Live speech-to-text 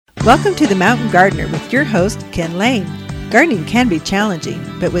Welcome to The Mountain Gardener with your host, Ken Lane. Gardening can be challenging,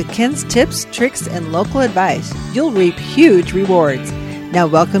 but with Ken's tips, tricks, and local advice, you'll reap huge rewards. Now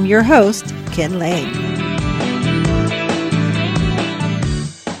welcome your host, Ken Lane.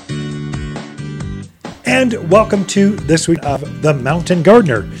 And welcome to this week of The Mountain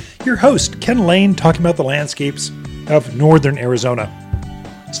Gardener. Your host, Ken Lane, talking about the landscapes of northern Arizona.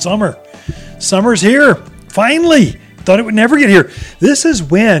 Summer's here. Finally. Thought it would never get here. This is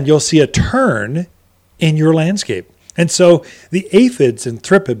when you'll see a turn in your landscape. And so the aphids and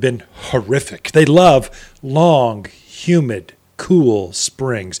thrip have been horrific. They love long, humid, cool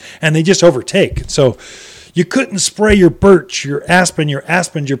springs, and they just overtake. So you couldn't spray your birch, your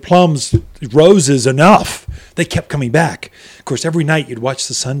aspens, your plums, roses enough. They kept coming back. Of course, every night you'd watch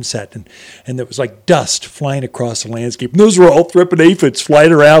the sunset, and there was like dust flying across the landscape. And those were all thrip and aphids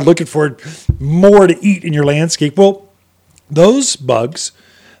flying around looking for more to eat in your landscape. Well, those bugs,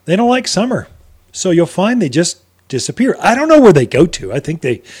 they don't like summer. So you'll find they just disappear. I don't know where they go to. I think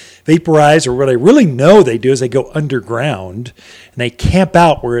they vaporize, or what I really know they do is they go underground and they camp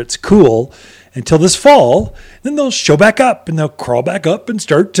out where it's cool until this fall. Then they'll show back up and they'll crawl back up and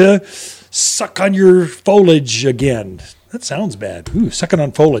start to suck on your foliage again. That sounds bad. Ooh, sucking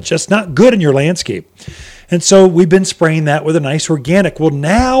on foliage. That's not good in your landscape. And so we've been spraying that with a nice organic. Well,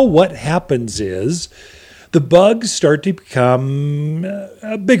 now what happens is the bugs start to become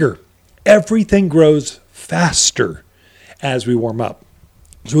bigger. Everything grows faster as we warm up.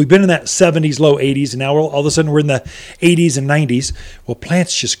 So we've been in that 70s, low 80s, and now all of a sudden we're in the 80s and 90s. Well,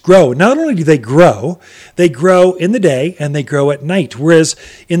 plants just grow. Not only do they grow in the day and they grow at night. Whereas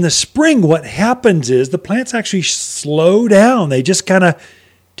in the spring, what happens is the plants actually slow down. They just kind of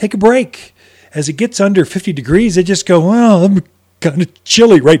take a break. As it gets under 50 degrees, they just go, well, I'm kind of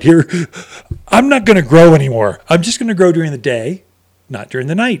chilly right here. I'm not going to grow anymore. I'm just going to grow during the day, not during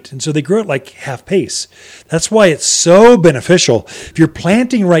the night. And so they grow at like half pace. That's why it's so beneficial. If you're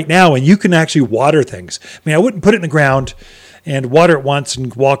planting right now and you can actually water things. I mean, I wouldn't put it in the ground and water it once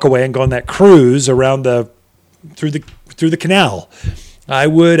and walk away and go on that cruise around through the canal. I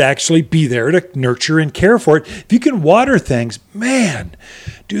would actually be there to nurture and care for it. If you can water things, man,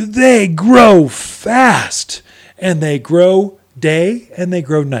 do they grow fast. And they grow day and they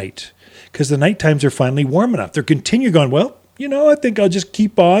grow night, because the night times are finally warm enough. They're continue going, well, I think I'll just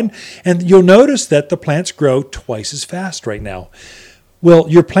keep on. And you'll notice that the plants grow twice as fast right now. Well,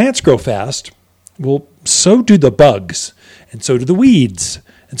 your plants grow fast. Well, so do the bugs, and so do the weeds.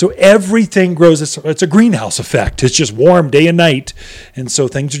 And so everything grows. It's a greenhouse effect. It's just warm day and night. And so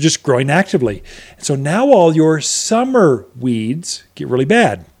things are just growing actively. And so now all your summer weeds get really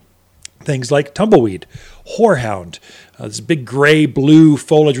bad. Things like tumbleweed, horehound, this big gray blue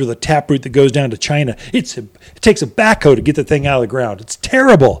foliage with a taproot that goes down to China. It takes a backhoe to get the thing out of the ground. It's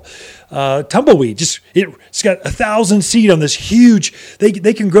terrible. Tumbleweed, it's got 1,000 seed on this huge. They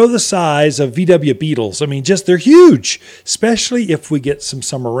can grow the size of VW Beetles. I mean, they're huge, especially if we get some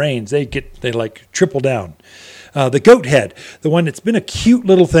summer rains. They like triple down. The goat head, the one that's been a cute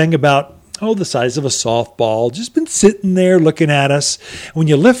little thing about the size of a softball, just been sitting there looking at us. When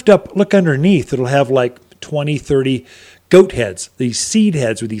you look underneath, it'll have like 20, 30 goat heads, these seed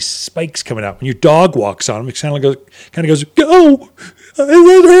heads with these spikes coming out. When your dog walks on them, it kind of goes, oh, that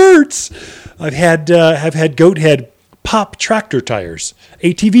hurts. I've had goat head pop tractor tires,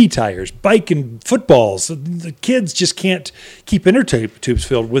 ATV tires, bike and footballs. The kids just can't keep inner tubes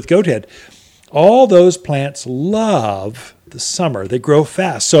filled with goat head. All those plants love the summer. They grow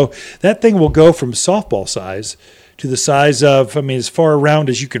fast. So that thing will go from softball size to the size of, as far around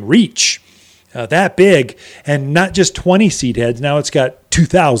as you can reach. That big, and not just 20 seed heads. Now it's got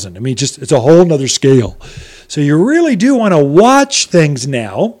 2,000. It's a whole nother scale. So you really do want to watch things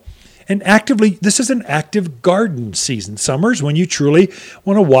now. And this is an active garden season. Summer's when you truly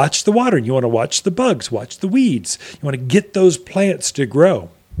want to watch the water. You want to watch the bugs, watch the weeds. You want to get those plants to grow.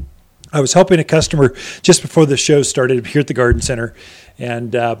 I was helping a customer just before the show started here at the garden center,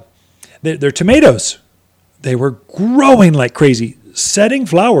 and their tomatoes, they were growing like crazy, setting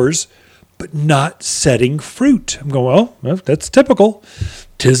flowers, but not setting fruit. I'm going, well, that's typical.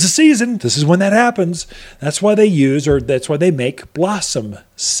 'Tis the season. This is when that happens. That's why that's why they make Blossom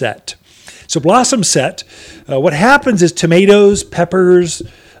Set. So Blossom Set, what happens is tomatoes, peppers,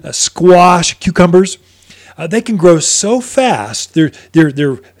 squash, cucumbers, they can grow so fast.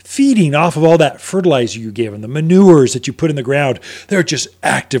 They're feeding off of all that fertilizer you gave them, the manures that you put in the ground. They're just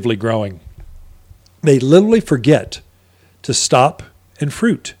actively growing. They literally forget to stop and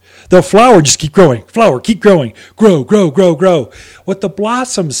fruit. The flower just keep growing, grow, grow, grow, grow. What the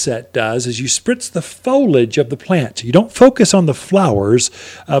blossom set does is you spritz the foliage of the plant. You don't focus on the flowers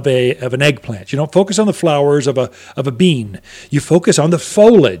of an eggplant. You don't focus on the flowers of a bean. You focus on the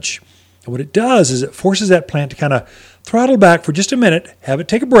foliage. And what it does is it forces that plant to kind of throttle back for just a minute, have it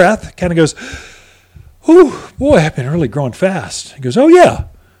take a breath, kind of goes, "Ooh, boy, I've been really growing fast." It goes, "Oh, yeah,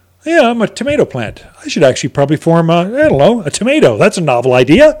 I'm a tomato plant. I should actually probably form a tomato. That's a novel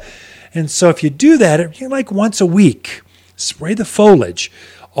idea." And so if you do that, like once a week, spray the foliage,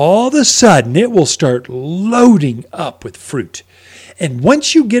 all of a sudden it will start loading up with fruit. And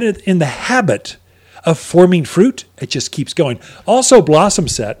once you get it in the habit of forming fruit, it just keeps going. Also, blossom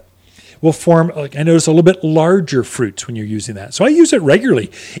set will form, I notice, a little bit larger fruits when you're using that. So I use it regularly,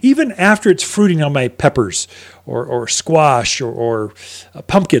 even after it's fruiting on my peppers or squash or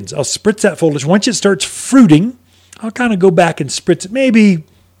pumpkins. I'll spritz that foliage. Once it starts fruiting, I'll kind of go back and spritz it maybe,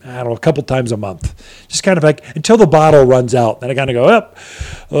 a couple times a month. Just kind of like until the bottle runs out. Then I kind of go,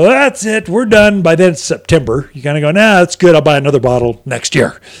 well, that's it. We're done. By then it's September. You kind of go, that's good. I'll buy another bottle next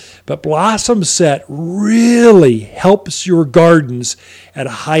year. But Blossom Set really helps your gardens at a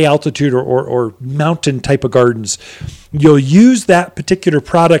high altitude or mountain type of gardens. You'll use that particular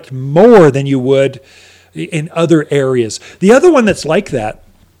product more than you would in other areas. The other one that's like that,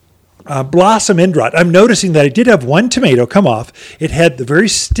 Blossom End Rot. I'm noticing that I did have one tomato come off. It had the very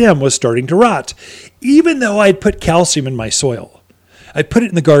stem was starting to rot, even though I'd put calcium in my soil. I put it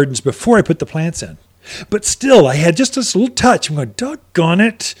in the gardens before I put the plants in. But still, I had just this little touch. I'm going, doggone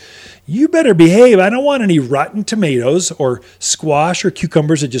it. You better behave. I don't want any rotten tomatoes or squash or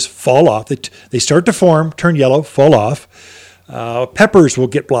cucumbers that just fall off. They start to form, turn yellow, fall off. Peppers will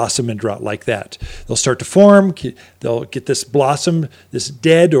get blossom end rot like that. They'll start to form. They'll get this blossom, this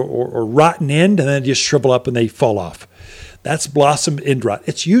dead or rotten end, and then just shrivel up and they fall off. That's blossom end rot.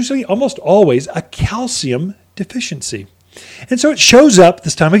 It's usually almost always a calcium deficiency. And so it shows up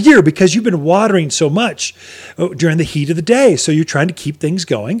this time of year because you've been watering so much during the heat of the day. So you're trying to keep things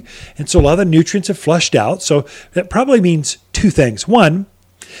going. And so a lot of the nutrients have flushed out. So that probably means two things. One,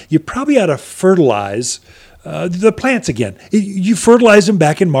 you probably ought to fertilize the plants again. You fertilize them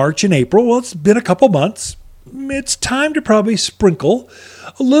back in March and April. Well, it's been a couple months. It's time to probably sprinkle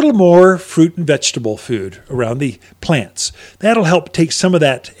a little more fruit and vegetable food around the plants. That'll help take some of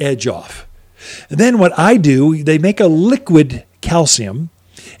that edge off. And then what I do, they make a liquid calcium.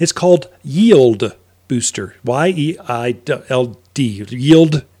 It's called Yield Booster, Y-E-I-L-D,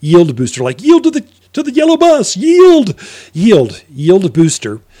 Yield Booster, like yield to the yellow bus, yield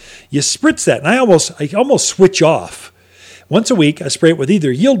Booster. You spritz that, and I almost switch off. Once a week, I spray it with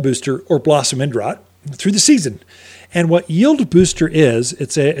either Yield Booster or Blossom End Rot through the season. And what Yield Booster is,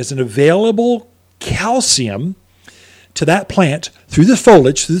 it's an available calcium to that plant through the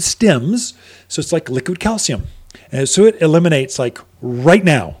foliage, through the stems. So it's like liquid calcium. And so it eliminates, like right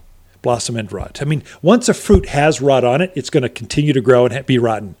now, blossom end rot. I mean, once a fruit has rot on it, it's going to continue to grow and be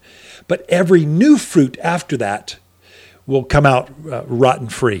rotten. But every new fruit after that will come out rotten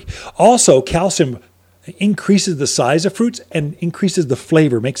free. Also, calcium increases the size of fruits and increases the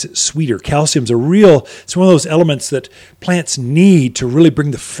flavor, makes it sweeter. Calcium's it's one of those elements that plants need to really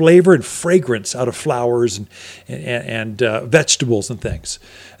bring the flavor and fragrance out of flowers and vegetables and things.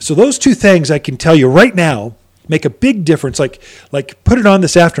 So those two things I can tell you right now make a big difference. Like put it on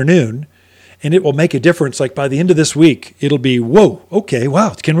this afternoon and it will make a difference. Like by the end of this week, it'll be, whoa, okay,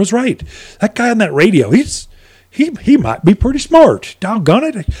 wow, Ken was right. That guy on that radio, he might be pretty smart. Doggone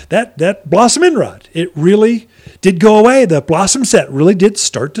it. That blossom end rot, it really did go away. The blossom set really did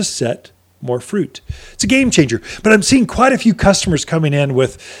start to set more fruit. It's a game changer. But I'm seeing quite a few customers coming in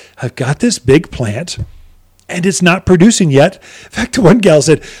with, I've got this big plant and it's not producing yet. In fact, one gal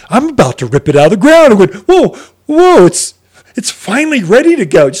said, I'm about to rip it out of the ground. I went, whoa, it's finally ready to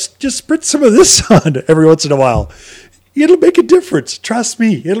go. Just spritz some of this on every once in a while. It'll make a difference. Trust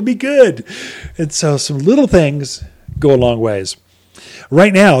me, it'll be good. And so some little things go a long ways.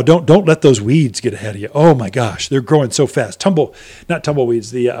 Right now, don't let those weeds get ahead of you. Oh my gosh, they're growing so fast. Not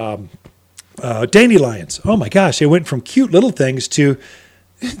tumbleweeds, the dandelions. Oh my gosh, they went from cute little things to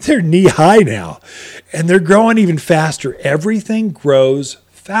they're knee high now. And they're growing even faster. Everything grows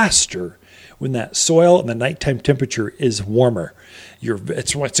faster when that soil and the nighttime temperature is warmer.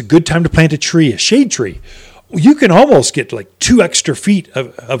 It's a good time to plant a tree, a shade tree. You can almost get like 2 extra feet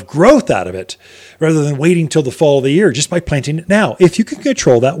of growth out of it rather than waiting till the fall of the year just by planting it now. If you can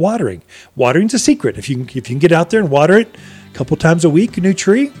control that watering. Watering's a secret. If you can get out there and water it a couple times a week, a new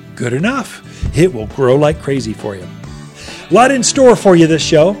tree, good enough. It will grow like crazy for you. A lot in store for you this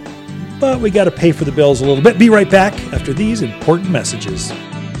show. but we got to pay for the bills a little bit. Be right back after these important messages.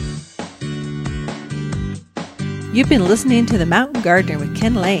 You've been listening to The Mountain Gardener with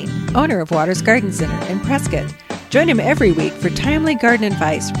Ken Lane, owner of Waters Garden Center in Prescott. Join him every week for timely garden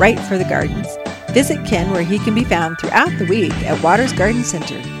advice right for the gardens. Visit Ken where he can be found throughout the week at Waters Garden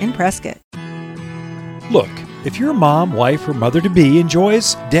Center in Prescott. Look, if your mom, wife, or mother-to-be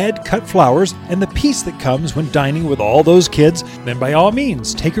enjoys dead, cut flowers and the peace that comes when dining with all those kids, then by all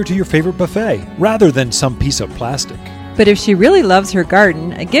means, take her to your favorite buffet, rather than some piece of plastic. But if she really loves her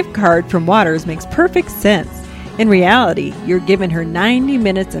garden, a gift card from Waters makes perfect sense. In reality, you're giving her 90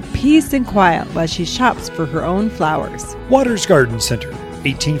 minutes of peace and quiet while she shops for her own flowers. Waters Garden Center,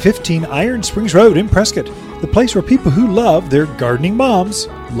 1815 Iron Springs Road in Prescott, the place where people who love their gardening moms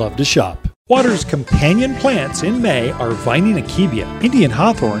love to shop. Waters' companion plants in May are Vining Akebia, Indian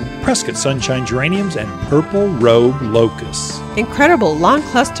Hawthorn, Prescott Sunshine Geraniums, and Purple Robe Locusts. Incredible long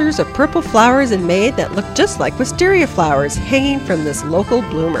clusters of purple flowers in May that look just like wisteria flowers hanging from this local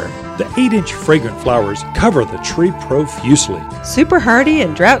bloomer. The 8-inch fragrant flowers cover the tree profusely. Super hardy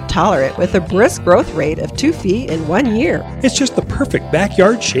and drought tolerant with a brisk growth rate of 2 feet in 1 year. It's just the perfect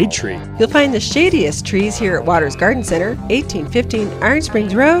backyard shade tree. You'll find the shadiest trees here at Waters Garden Center, 1815 Iron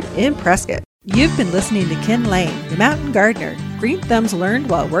Springs Road in Prescott. You've been listening to Ken Lane, the Mountain Gardener. Green thumbs learned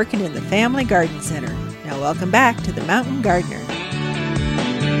while working in the Family Garden Center. Now welcome back to the Mountain Gardener.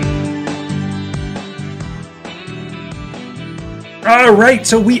 All right,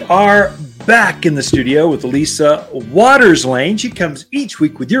 so we are back in the studio with Lisa Waters Lane. She comes each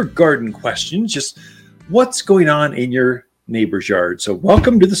week with your garden questions, just what's going on in your neighbor's yard. So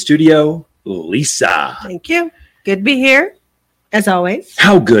welcome to the studio, Lisa. Thank you. Good to be here, as always.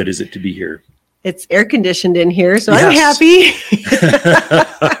 How good is it to be here? It's air conditioned in here, so Yes. I'm happy.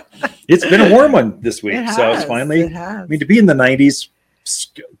 It's been a warm one this week, It so it's has, finally, it has. I mean, to be in the 90s,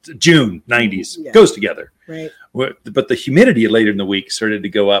 June 90s, Yeah. goes together. Right. But the humidity later in the week started to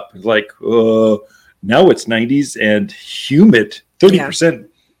go up. Like, now it's 90s and humid, 30%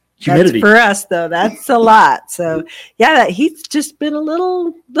 humidity. That's for us, though. That's a lot. So, yeah, that heat's just been a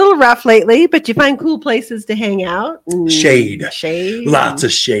little rough lately, but you find cool places to hang out. Shade. Lots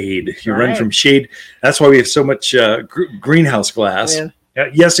of shade. You run Right. from shade. That's why we have so much greenhouse glass. Yeah.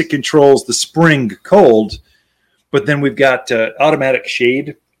 Yes, it controls the spring cold, but then we've got automatic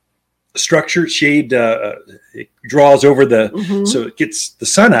shade structure. Shade it draws over Mhm. so it gets the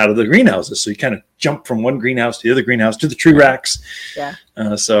sun out of the greenhouses. So you kind of jump from one greenhouse to the other greenhouse to the tree racks. Yeah.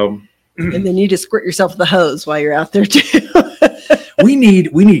 So And then you just squirt yourself with the hose while you're out there, too. we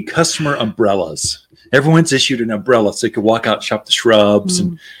need customer umbrellas. Everyone's issued an umbrella so they could walk out and shop the shrubs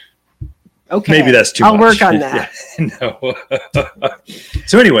and Okay. maybe that's too I'll much. work on that. Yeah, no.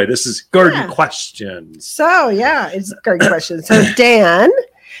 So anyway, this is garden Yeah. questions. So, yeah, it's a great question. So, Dan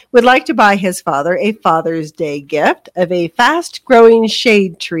would like to buy his father a Father's Day gift of a fast-growing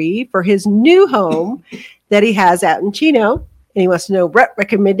shade tree for his new home that he has out in Chino. And he wants to know what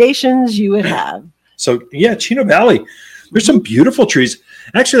recommendations you would have. So yeah, Chino Valley. There's some beautiful trees.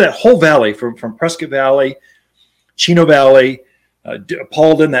 Actually, that whole valley from Prescott Valley, Chino Valley,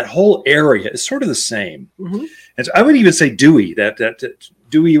 Paulden, that whole area is sort of the same. Mhm. And so I would even say Dewey, that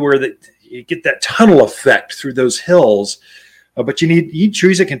Dewey, where you get that tunnel effect through those hills. But you need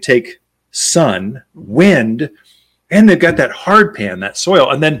trees that can take sun, wind, and they've got that hard pan, that soil.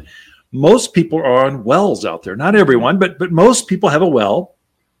 And then most people are on wells out there. Not everyone, but most people have a well.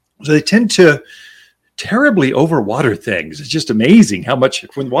 So they tend to terribly overwater things. It's just amazing how much,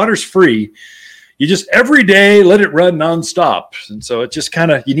 when water's free, you just every day let it run nonstop. And so it just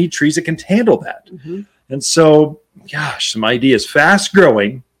kind of, you need trees that can handle that. Mhm. And so, gosh, some ideas. Fast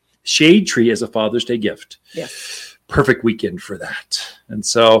growing shade tree as a Father's Day gift. Yes. Perfect weekend for that. And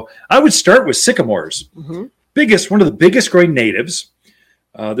so I would start with sycamores. Mhm. One of the biggest growing natives.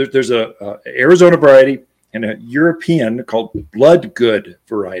 There's a Arizona variety and a European called Blood Good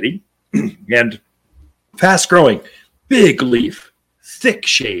variety. And fast growing, big leaf, thick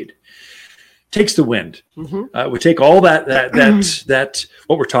shade. Takes the wind. Mhm. We take all that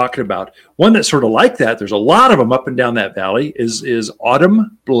what we're talking about. One that's sort of like that, there's a lot of them up and down that valley, is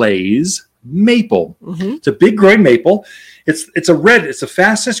Autumn Blaze maple. Mhm. It's a big growing maple. It's the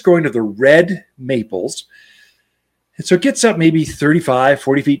fastest growing of the red maples. And so it gets up maybe 35,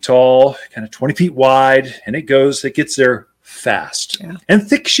 40 feet tall, kind of 20 feet wide, and it gets there fast. Yeah. And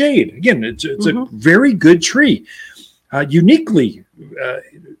thick shade. Again, it's Mhm. a very good tree. Uniquely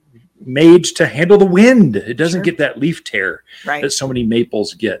made to handle the wind. It doesn't Sure. get that leaf tear Right. that so many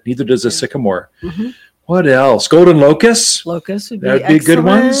maples get. Neither does a sycamore. Mhm. What else? Golden locusts. Locust would be That'd be a good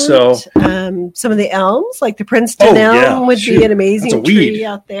one. So, some of the elms, like the Princeton elm, would be an amazing tree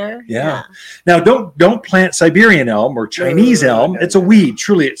out there. Yeah. Now, don't plant Siberian elm or Chinese elm. It's a weed.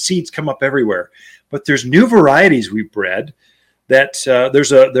 Truly, its seeds come up everywhere. But there's new varieties we've bred. That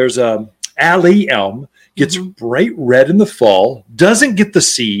there's a alley elm, gets bright red in the fall, doesn't get the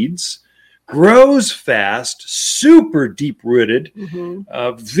seeds, grows fast, super deep rooted,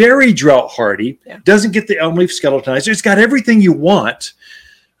 very drought hardy, doesn't get the elm leaf skeletonizer. It's got everything you want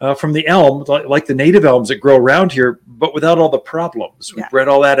from the elm, like the native elms that grow around here, but without all the problems. We bred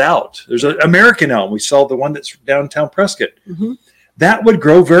all that out. There's an American elm. We saw the one that's downtown Prescott. That would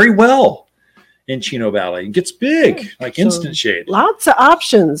grow very well in Chino Valley. It gets big, like instant shade. Lots of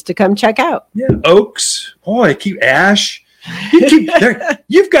options to come check out. Yeah, oaks. Boy, ash.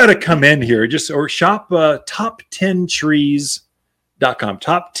 You've got to come in here or shop top10trees.com.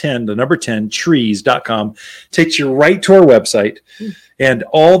 Top 10, the number 10 trees.com takes you right to our website, and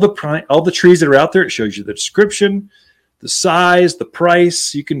all the trees that are out there. It shows you the description, the size, the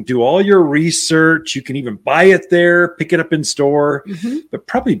price. You can do all your research. You can even buy it there, pick it up in store, but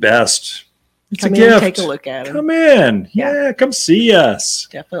probably best. It's come a in gift. And take a look at it. Come in. Yeah, come see us.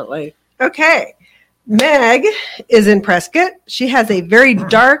 Definitely. Okay. Meg is in Prescott. She has a very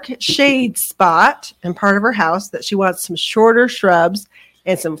dark shade spot in part of her house that she wants some shorter shrubs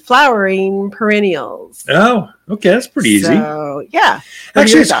and some flowering perennials. Oh, okay. That's pretty easy. So, yeah.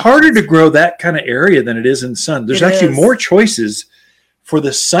 Actually, it's harder to grow that kind of area than it is in sun. There's actually more choices for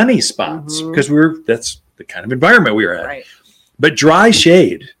the sunny spots because that's the kind of environment we are at. Right. But dry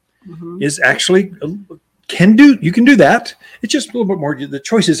shade is actually you can do that. It's just a little bit more. The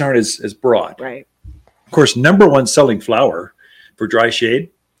choices aren't as broad. Right. Of course, number one selling flower for dry shade,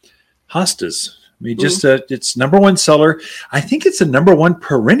 hostas. I mean, it's number one seller. I think it's the number one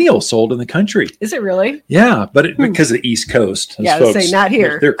perennial sold in the country. Is it really? Yeah, but because of the East Coast. Folks, say not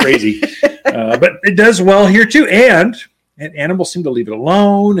here. They're crazy. But it does well here too. And animals seem to leave it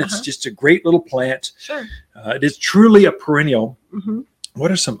alone. It's just a great little plant. Sure. It is truly a perennial.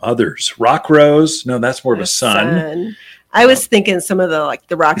 What are some others? Rock rose? No, that's more of a sun. I was thinking some of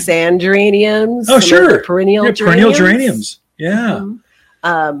the Roxanne geraniums. Oh, sure. Perennial geraniums. Perennial geraniums. Yeah.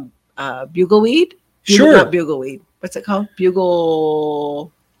 Bugleweed? Sure. Not bugleweed. What's it called?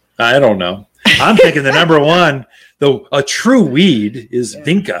 Bugle. I don't know. I'm thinking the number one, though, a true weed is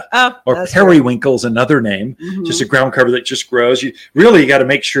vinca or periwinkle's another name. Just a ground cover that just grows. You got to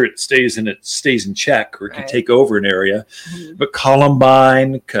make sure it stays in check, or it can take over an area. But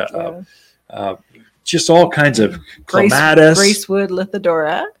columbine, just all kinds of clematis, Gracewood,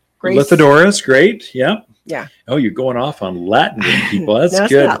 Lithidora. Lithidora's great. Yeah. Yeah. Oh, you're going off on Latin, people. That's no,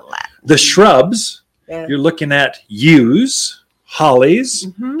 good. It's not Latin. The shrubs. Yeah. You're looking at yews, hollies,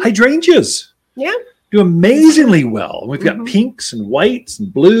 hydrangeas. Yeah. Do amazingly well. We've got pinks and whites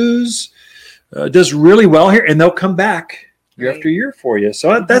and blues. Does really well here, and they'll come back year after year for you.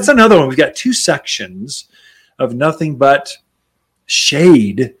 So that's another one. We've got two sections of nothing but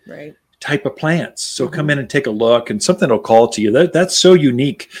shade type of plants. So come in and take a look, and something will call to you. That's so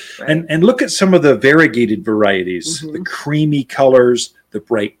unique. And look at some of the variegated varieties, the creamy colors, the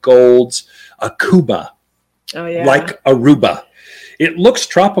bright golds, a Cuba, like Aruba. It looks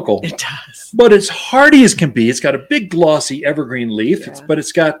tropical. It does. But it's hardy as can be. It's got a big glossy evergreen leaf, but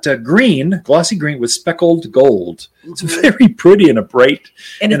it's got glossy green with speckled gold. It's very pretty and a bright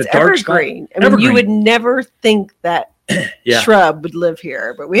and it's a dark evergreen. I mean, you would never think that shrub would live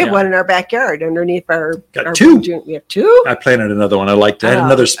here, but we have one in our backyard underneath our two. We have two. I planted another one. I liked it. I had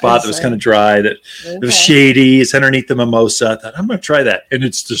another spot that was kind of dry, that it was shady. It's underneath the mimosa. I thought, I'm going to try that, and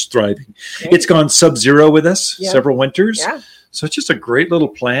it's just thriving. Great. It's gone sub-zero with us several winters. Yeah. So it's just a great little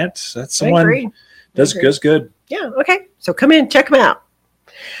plant. That's the one does good. Yeah. Okay. So come in, check them out.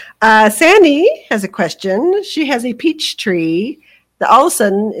 Sandy has a question. She has a peach tree that all of a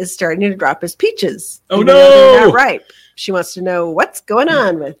sudden is starting to drop as peaches. Oh, no. They're not ripe. She wants to know what's going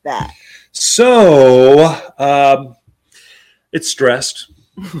on with that. So it's stressed.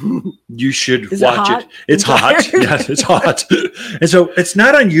 You should watch it. It's hot. Yes, it's hot. And so it's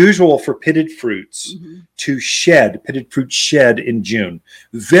not unusual for pitted fruits to shed. Pitted fruits shed in June.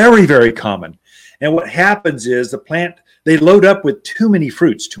 Very, very common. And what happens is the plant, they load up with too many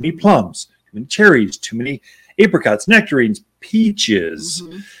fruits, too many plums, too many cherries, too many apricots, nectarines, peaches.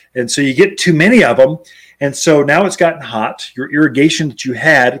 And so you get too many of them. And so now it's gotten hot. Your irrigation that you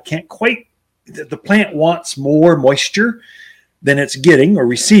had can't quite, the plant wants more moisture than it's getting or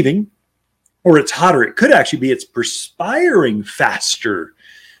receiving, or it's hotter. It could actually be it's perspiring faster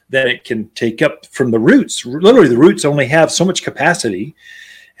than it can take up from the roots. Literally, the roots only have so much capacity,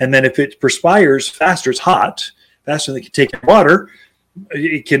 And then if it perspires faster, it's hot, faster than it can take in water,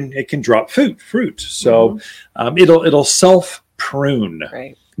 it can drop fruit. So it'll self prune.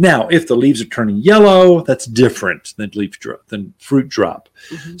 Right. Now, if the leaves are turning yellow, that's different than fruit drop.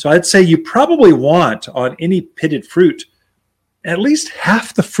 So I'd say you probably want on any pitted fruit at least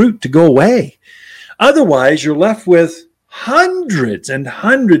half the fruit to go away. Otherwise, you're left with hundreds and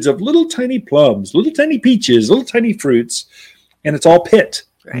hundreds of little tiny plums, little tiny peaches, little tiny fruits, and it's all pit,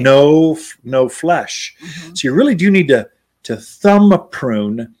 no flesh. So you really do need to thumb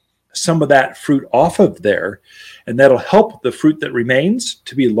prune some of that fruit off of there, and that'll help the fruit that remains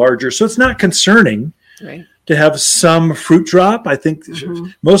to be larger. So it's not concerning to have some fruit drop. I think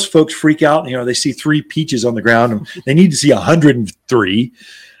most folks freak out. They see 3 peaches on the ground and they need to see 103,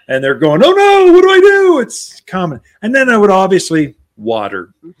 and they're going, "Oh no, what do I do?" It's common. And then I would obviously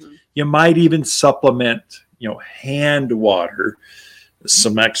water. You might even supplement, hand water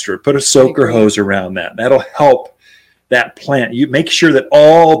some extra. Put a soaker hose around that. That'll help that plant. You make sure that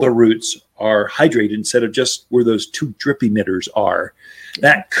all the roots are hydrated instead of just where those 2 drip emitters are.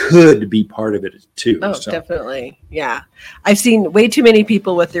 That could be part of it too. Oh, definitely. Yeah. I've seen way too many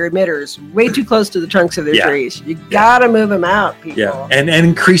people with their emitters way too close to the trunks of their trees. You got to move them out, people. Yeah. And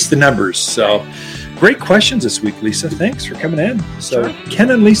increase the numbers. So great questions this week, Lisa. Thanks for coming in. So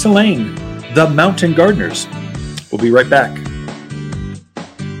Ken and Lisa Lane, the Mountain Gardeners. We'll be right back.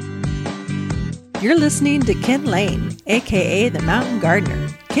 You're listening to Ken Lane, a.k.a. the Mountain Gardener.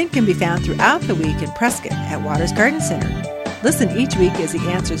 Ken can be found throughout the week in Prescott at Waters Garden Center. Listen each week as he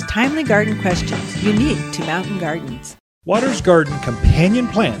answers timely garden questions unique to mountain gardens. Waters Garden companion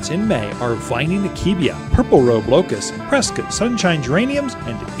plants in May are Vining Akebia, Purple Robe Locust, Prescott Sunshine Geraniums,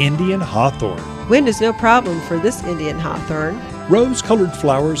 and Indian Hawthorn. Wind is no problem for this Indian Hawthorn. Rose-colored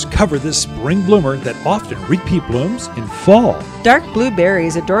flowers cover this spring bloomer that often repeat blooms in fall. Dark blue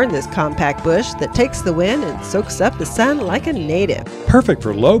berries adorn this compact bush that takes the wind and soaks up the sun like a native. Perfect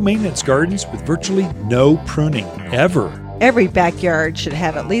for low-maintenance gardens with virtually no pruning, ever. Every backyard should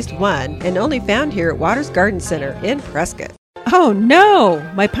have at least one, and only found here at Waters Garden Center in Prescott. Oh no!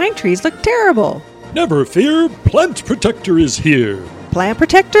 My pine trees look terrible. Never fear, Plant Protector is here. Plant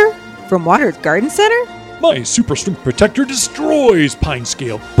Protector? From Waters Garden Center? My Super Strength Protector destroys pine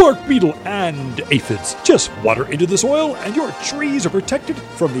scale, bark beetle, and aphids. Just water into the soil and your trees are protected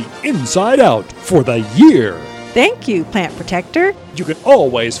from the inside out for the year. Thank you, Plant Protector. You can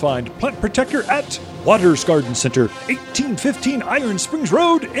always find Plant Protector at Waters Garden Center, 1815 Iron Springs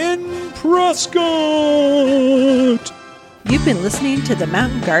Road in Prescott. You've been listening to The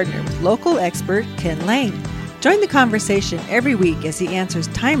Mountain Gardener with local expert Ken Lane. Join the conversation every week as he answers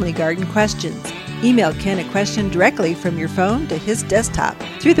timely garden questions. Email Ken a question directly from your phone to his desktop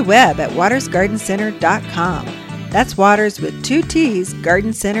through the web at watersgardencenter.com. That's Waters with 2 T's,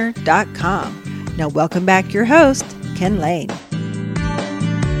 gardencenter.com. Now welcome back your host, Ken Lane.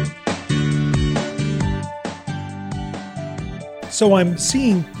 So I'm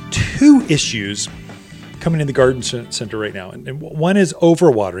seeing 2 issues coming in the garden center right now. And one is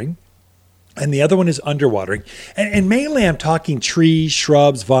overwatering, and the other one is underwatering. And mainly I'm talking trees,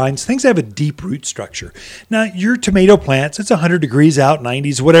 shrubs, vines, things that have a deep root structure. Now, your tomato plants, it's 100 degrees out,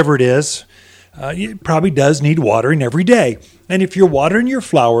 90s, whatever it is. It probably does need watering every day. And if you're watering your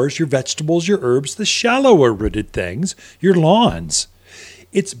flowers, your vegetables, your herbs, the shallower rooted things, your lawns,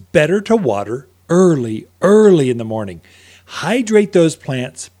 it's better to water early in the morning. Hydrate those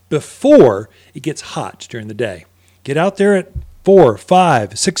plants before it gets hot during the day. Get out there at 4,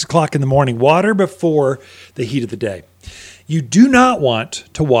 5, 6 o'clock in the morning. Water before the heat of the day. You do not want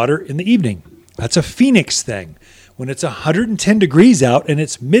to water in the evening. That's a Phoenix thing. When it's 110 degrees out and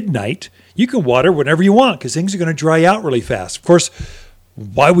it's midnight, you can water whenever you want because things are going to dry out really fast. Of course,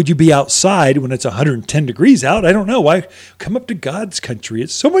 why would you be outside when it's 110 degrees out? I don't know. Why come up to God's country?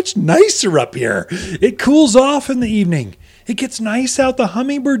 It's so much nicer up here. It cools off in the evening. It gets nice out. The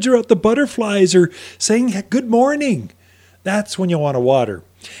hummingbirds are out. The butterflies are saying good morning. That's when you want to water.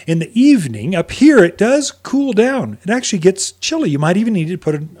 In the evening, up here, it does cool down. It actually gets chilly. You might even need to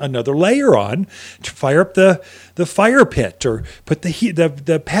put another layer on to fire up the fire pit or put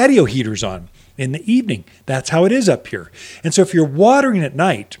the patio heaters on in the evening. That's how it is up here. And so if you're watering at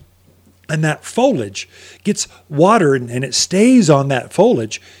night and that foliage gets water and it stays on that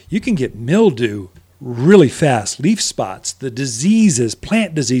foliage, you can get mildew really fast, leaf spots, the diseases,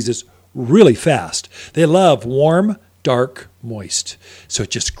 plant diseases really fast. They love warm, dark, moist. So it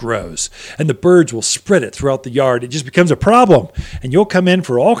just grows. And the birds will spread it throughout the yard. It just becomes a problem. And you'll come in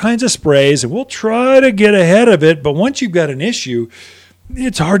for all kinds of sprays and we'll try to get ahead of it. But once you've got an issue,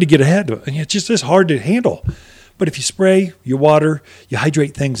 it's hard to get ahead of it. It's just hard to handle. But if you spray, you water, you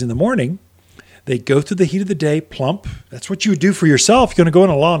hydrate things in the morning, they go through the heat of the day, plump. That's what you would do for yourself. You're going to go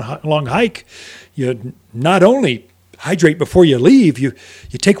on a long hike. You not only hydrate before you leave, you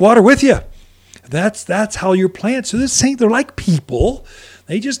take water with you. That's how your plants. So they're like people.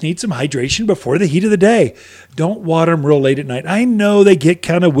 They just need some hydration before the heat of the day. Don't water them real late at night. I know they get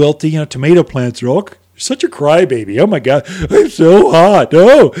kind of wilty. Tomato plants are all such a crybaby. Oh my God, I'm so hot.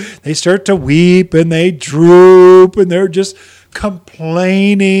 Oh, they start to weep and they droop and they're just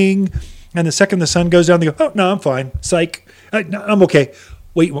complaining. And the second the sun goes down, they go, oh, no, I'm fine. Psych. I'm okay.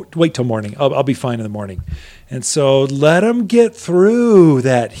 Wait till morning. I'll be fine in the morning. And so let them get through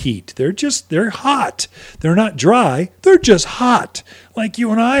that heat. They're hot. They're not dry. They're just hot like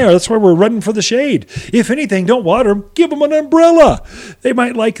you and I are. That's why we're running for the shade. If anything, don't water them. Give them an umbrella. They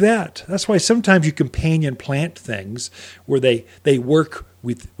might like that. That's why sometimes you companion plant things where they work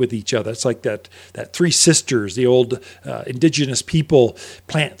with each other. It's like that three sisters, the old indigenous people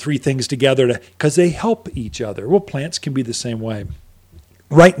plant three things together because they help each other. Well, plants can be the same way.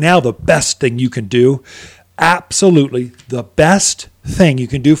 Right now, the best thing you can do, absolutely the best thing you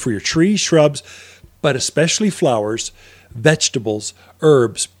can do for your trees, shrubs, but especially flowers, vegetables,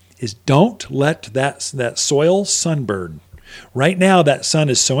 herbs, is don't let that soil sunburn. Right now, that sun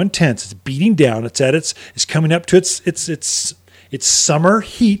is so intense; it's beating down. It's coming up to its summer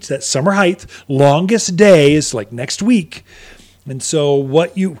heat, that summer height. Longest day is like next week. And so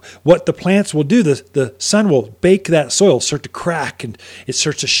what the plants will do, the sun will bake that soil, start to crack, and it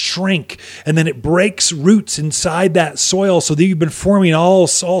starts to shrink, and then it breaks roots inside that soil so that you've been forming all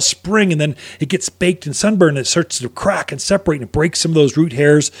spring, and then it gets baked and sunburned, and it starts to crack and separate and break some of those root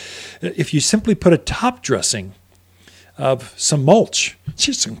hairs. If you simply put a top dressing of some mulch,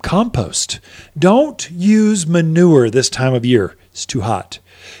 just some compost. Don't use manure this time of year. It's too hot.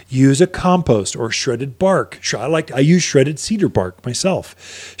 Use a compost or shredded bark. I use shredded cedar bark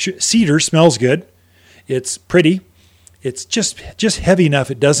myself. Cedar smells good. It's pretty. It's just heavy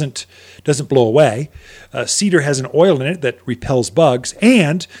enough it doesn't blow away. Cedar has an oil in it that repels bugs,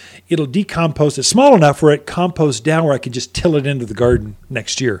 and it'll decompose. It's small enough where it composts down where I can just till it into the garden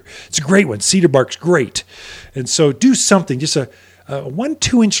next year. It's a great one. Cedar bark's great. And so do something, just a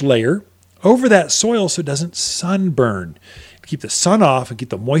 1-2 inch layer over that soil so it doesn't sunburn. Keep the sun off and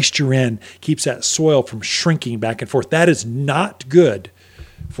get the moisture in, keeps that soil from shrinking back and forth. That is not good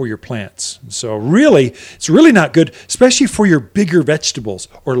for your plants. So really, it's really not good, especially for your bigger vegetables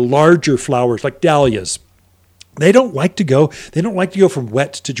or larger flowers like dahlias. They don't like to go from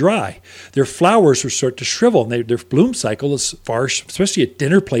wet to dry. Their flowers will start to shrivel, and their bloom cycle is far, especially a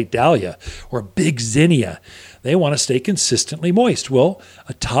dinner plate dahlia or a big zinnia. They want to stay consistently moist. Well,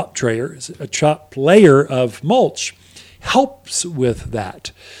 a top layer of mulch helps with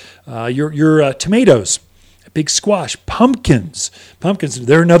that. Your tomatoes, big squash, pumpkins,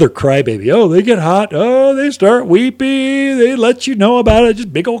 they're another crybaby. Oh, they get hot. Oh, they start weepy. They let you know about it.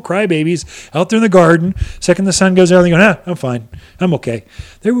 Just big old crybabies out there in the garden. Second the sun goes down, they go, I'm fine. I'm okay.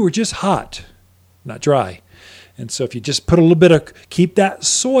 They were just hot, not dry. And so if you just keep that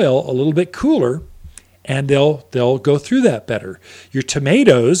soil a little bit cooler, and they'll go through that better. Your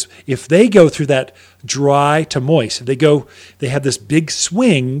tomatoes, if they go through that dry to moist, they have this big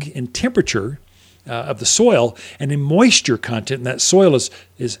swing in temperature of the soil and in moisture content, and that soil is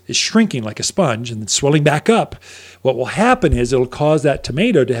shrinking like a sponge and then swelling back up. What will happen is it'll cause that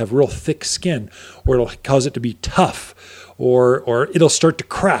tomato to have real thick skin, or it'll cause it to be tough, or it'll start to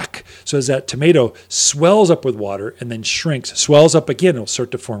crack. So as that tomato swells up with water and then shrinks, swells up again, it'll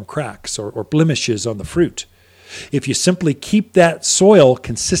start to form cracks or blemishes on the fruit. If you simply keep that soil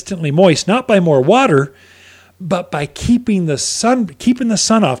consistently moist, not by more water, but by keeping the sun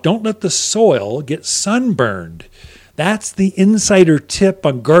off, don't let the soil get sunburned. That's the insider tip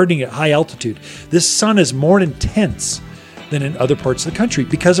on gardening at high altitude. This sun is more intense than in other parts of the country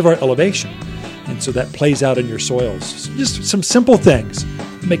because of our elevation. And so that plays out in your soils. Just some simple things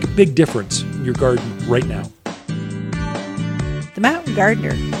make a big difference in your garden right now. The Mountain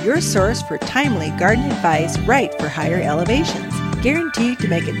Gardener, your source for timely garden advice right for higher elevations. Guaranteed to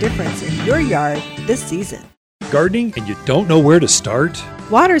make a difference in your yard this season. Gardening and you don't know where to start?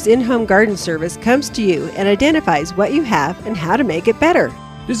 Water's in-home garden service comes to you and identifies what you have and how to make it better.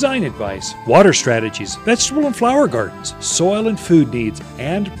 Design advice, water strategies, vegetable and flower gardens, soil and food needs,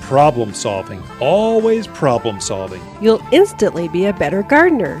 and problem solving. Always problem solving. You'll instantly be a better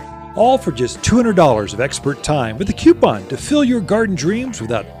gardener. All for just $200 of expert time with a coupon to fill your garden dreams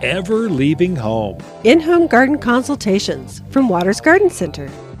without ever leaving home. In-home garden consultations from Waters Garden Center.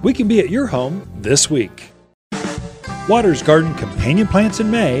 We can be at your home this week. Waters Garden companion plants in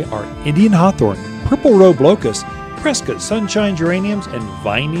May are Indian hawthorn, purple robe locust, Prescott sunshine geraniums, and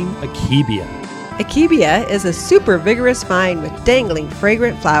vining akebia. Akebia is a super vigorous vine with dangling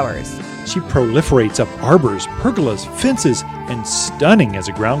fragrant flowers. She proliferates up arbors, pergolas, fences, and stunning as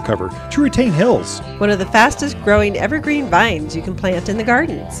a ground cover to retain hills. One of the fastest growing evergreen vines you can plant in the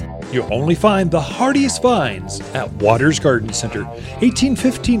gardens. You'll only find the hardiest vines at Waters Garden Center,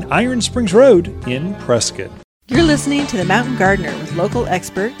 1815 Iron Springs Road in Prescott. You're listening to The Mountain Gardener with local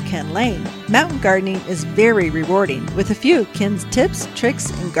expert Ken Lane. Mountain gardening is very rewarding, with a few Ken's tips, tricks,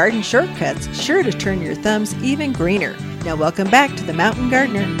 and garden shortcuts sure to turn your thumbs even greener. Now welcome back to The Mountain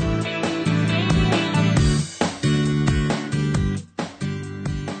Gardener.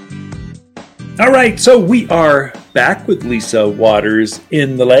 All right, so we are back with Lisa Waters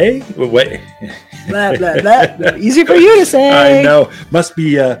in the lay. Wait. Blah, blah, blah, blah. Easy for you to say. I know. Must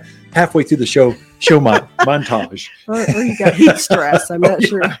be halfway through the show montage. Or you got heat stress. I'm not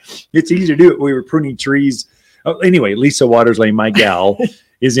sure. It's easy to do it. We were pruning trees. Oh, anyway, Lisa Waters, my gal,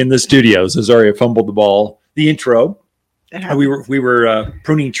 is in the studio. So sorry, I fumbled the ball. The intro. We were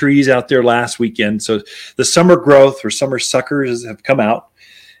pruning trees out there last weekend. So the summer growth or summer suckers have come out.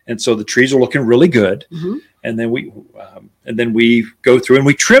 And so the trees are looking really good. Mm-hmm. And then we go through and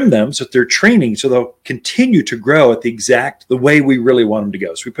we trim them so that they're training, so they'll continue to grow at the way we really want them to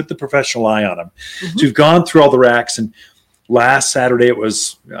go. So we put the professional eye on them. Mm-hmm. So we've gone through all the racks, and last Saturday it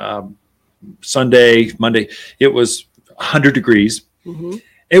was Sunday, Monday, it was 100 degrees. Mm-hmm.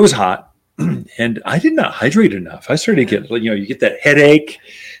 It was hot, and I did not hydrate enough. I started to get, you get that headache,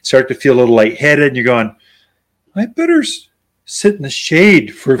 start to feel a little lightheaded, and you're going, I better sit in the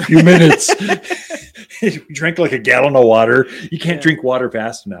shade for a few minutes. You drank like a gallon of water. You can't drink water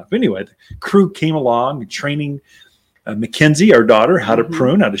fast enough. Anyway, the crew came along, training Mackenzie, our daughter, how to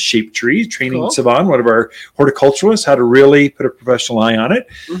prune, how to shape trees, training Sivan, one of our horticulturalists, how to really put a professional eye on it.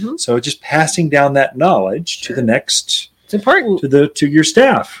 Mm-hmm. So just passing down that knowledge to the next. It's important. To your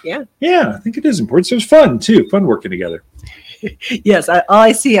staff. Yeah. Yeah, I think it is important. So it was fun, too. Fun working together. Yes. I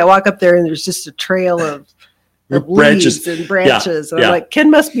walk up there and there's just a trail of branches and branches. Yeah, and I'm like, Ken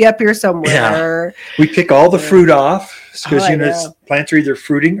must be up here somewhere. Yeah. We pick all the fruit off because plants are either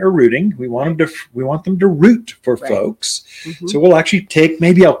fruiting or rooting. We want them to root for folks. Mm-hmm. So we'll actually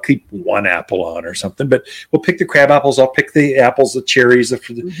maybe I'll keep one apple on or something, but we'll pick the crab apples. I'll pick the apples, the cherries,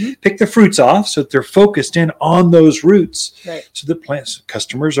 pick the fruits off so that they're focused in on those roots. Right. So the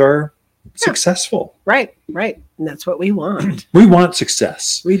customers are successful. Right. And that's what we want. We want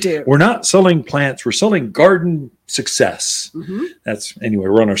success. We do. We're not selling plants. We're selling garden success. Mm-hmm. Anyway,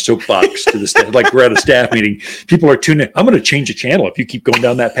 we're on our soapbox to the staff. Like we're at a staff meeting. People are tuning in. I'm going to change the channel if you keep going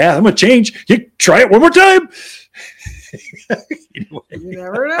down that path. I'm going to change. You try it one more time. Anyway. You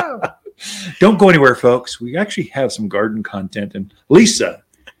never know. Don't go anywhere, folks. We actually have some garden content, and Lisa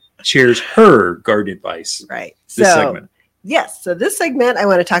shares her garden advice. Right. This segment. Yes. So this segment, I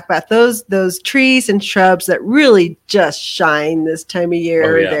want to talk about those trees and shrubs that really just shine this time of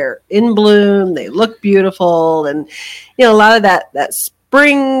year. Oh, yeah. They're in bloom. They look beautiful. And, a lot of that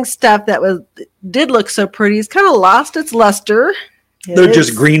spring stuff that did look so pretty has kind of lost its luster. They're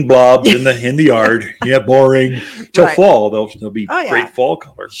just green blobs in the yard. Yeah, boring. Till fall, they'll be great fall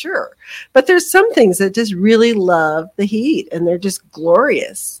color. Sure. But there's some things that just really love the heat, and they're just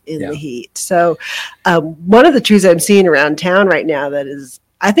glorious in the heat. So one of the trees I'm seeing around town right now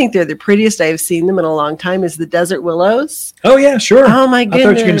I think they're the prettiest I've seen them in a long time, is the desert willows. Oh, yeah, sure. Oh, my goodness. I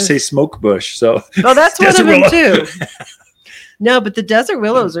thought you were going to say smoke bush. So. Oh, that's one of them, too. No, but the desert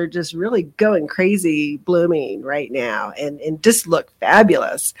willows are just really going crazy blooming right now and just look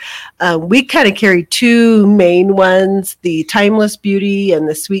fabulous. We kind of carry two main ones, the Timeless Beauty and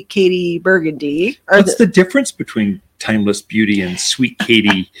the Sweet Katie Burgundy. What's the difference between Timeless Beauty and Sweet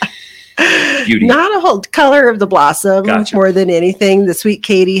Katie Beauty? Not a whole color of the blossom. Gotcha. More than anything. The Sweet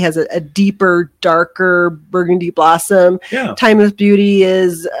Katie has a deeper, darker burgundy blossom. Yeah. Timeless Beauty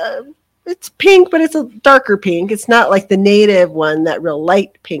is... it's pink, but it's a darker pink. It's not like the native one, that real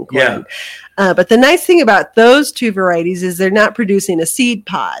light pink one. But the nice thing about those two varieties is they're not producing a seed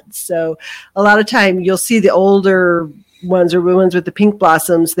pod. So a lot of time you'll see the older ones or ones with the pink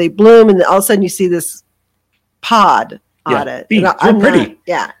blossoms, they bloom, and all of a sudden you see this pod on it. I'm pretty.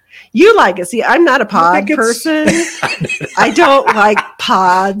 You like it. See, I'm not a pod person. I don't like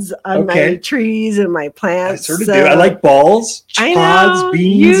pods on my trees and my plants. I sort of do. I like balls, pods,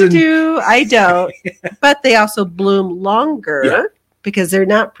 beans. You do. I don't. But they also bloom longer because they're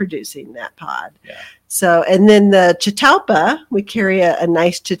not producing that pod. Yeah. So, and then the Catalpa, we carry a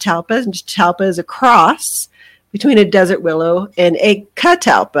nice Catalpa. And Catalpa is a cross between a desert willow and a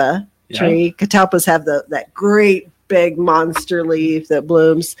Catalpa tree. Catalpas have that great big monster leaf that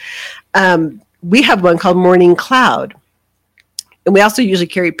blooms. we have one called Morning Cloud. And we also usually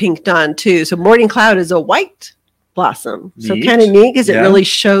carry Pink Dawn too. So Morning Cloud is a white blossom. So Neat. kind of neat because it Yeah. really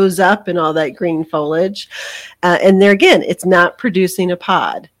shows up in all that green foliage. And there again, it's not producing a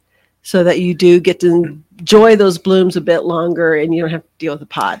pod. So that you do get to enjoy those blooms a bit longer and you don't have to deal with a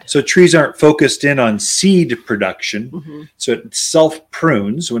pod. So trees aren't focused in on seed production. Mhm. So it self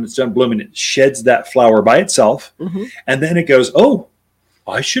prunes. When it's done blooming, it sheds that flower by itself. Mhm. And then it goes, oh,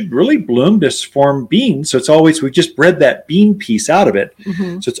 I should really bloom to form beans. So it's always, we just bred that bean piece out of it.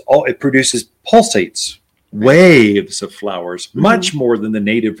 Mhm. So it produces pulsates, waves of flowers, much more than the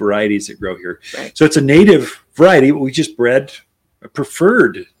native varieties that grow here. Right. So it's a native variety, but we just bred a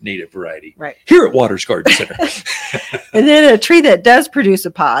preferred native variety Right. here at Waters Garden Center. And then a tree that does produce a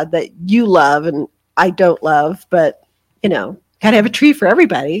pod that you love and I don't love, but gotta have a tree for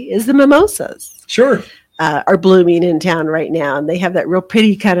everybody is the mimosas. Sure. Are blooming in town right now. And they have that real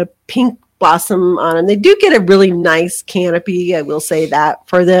pretty kind of pink blossom on them. They do get a really nice canopy. I will say that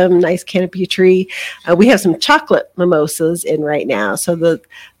for them, nice canopy tree. We have some chocolate mimosas in right now. So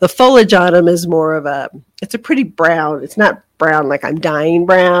the foliage on them is more of it's a pretty brown. It's not brown like I'm dying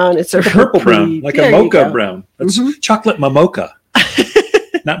brown. It's a Purple brown, pretty, like there a you mocha go. brown. That's Mhm. chocolate mamocha.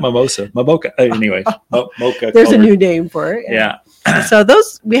 Not mimosa, mamocha. Anyway, mocha. There's colored. a new name for it. Yeah. So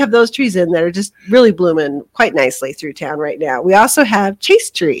we have those trees in that are just really blooming quite nicely through town right now. We also have chase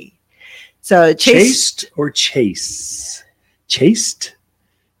tree. So Chased or chase? Chased?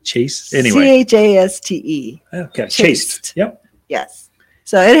 Chase? Anyway. CHASTE. Okay. Chased. Chased. Yep. Yes.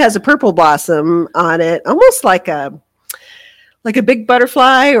 So it has a purple blossom on it, almost like a big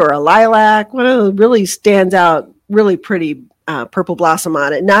butterfly or a lilac. One of the really stands out, really pretty purple blossom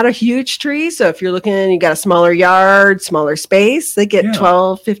on it. Not a huge tree. So if you're looking, you got a smaller yard, smaller space, they get Yeah.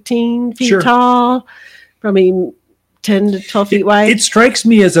 12, 15 feet Sure. tall, probably 10 to 12 feet wide. It strikes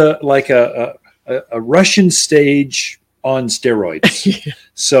me as a Russian stage on steroids.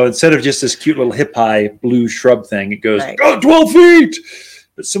 So instead of just this cute little hip high blue shrub thing, it goes, Right. 12 feet.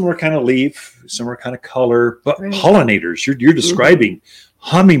 But similar kind of leaf, similar kind of color, but Right. pollinators. You're describing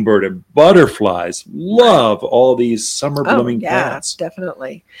hummingbird and butterflies. Love all these summer blooming plants.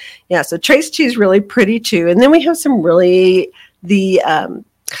 Definitely. Yeah. So trace tree is really pretty too. And then we have some really I'm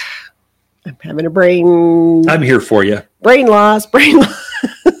having a brain I'm here for you. loss.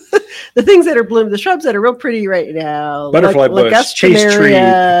 The things that are blooming, the shrubs that are real pretty right now. Butterfly bush, chase tree,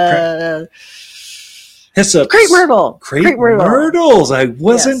 Ligustinaria, Hyssop. crepe myrtle. Crepe myrtles. I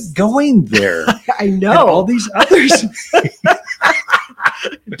wasn't Yes. going there. I And know. all these others.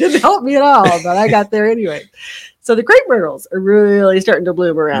 It didn't help me at all, but I got there anyway. So the crepe myrtles are really starting to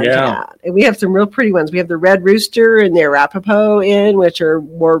bloom around Yeah. town. And we have some real pretty ones. We have the red rooster and the Arapaho which are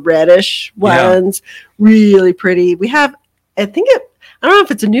more reddish ones. Really pretty. We have, I don't know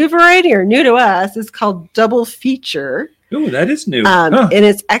if it's a new variety or new to us. It's called Double Feature. Ooh, that is new. Huh. And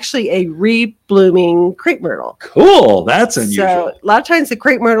it's actually a re-blooming crepe myrtle. Cool. That's unusual. So a lot of times the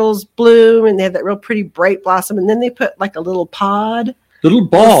crepe myrtles bloom and they have that real pretty bright blossom. And then they put like a little pod. Little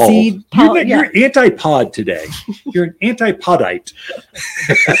ball. seed pod, You're anti-pod today. You're an anti-podite.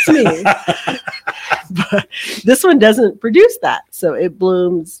 That's me. But this one doesn't produce that. So it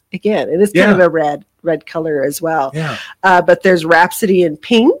blooms again. And it's kind of a red color as well. Yeah. But there's Rhapsody in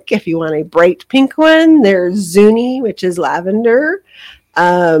pink if you want a bright pink one. There's Zuni, which is lavender.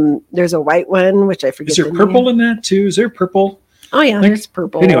 There's a white one, which I forget. Is there the purple name. in that too? Is there purple? Oh yeah, there's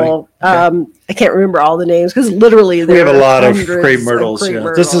purple. Anyway, okay. I can't remember all the names because literally We have a there are lot of hundreds crepe myrtles. crepe Yeah.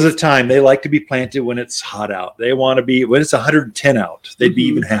 This is a myrtles. time they like to be planted when it's hot out. They want to be when it's 110 out. They'd be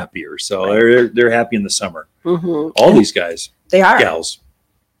Mhm. even happier. So Right. they're happy in the summer. Mhm. All these guys, They are. gals.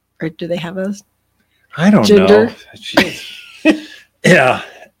 Or do they have those? I don't Gender. know. Yeah.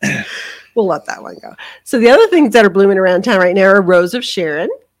 We'll let that one go. So the other things that are blooming around town right now are Rose of Sharon.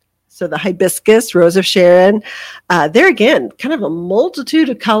 So the hibiscus, Rose of Sharon. There again, kind of a multitude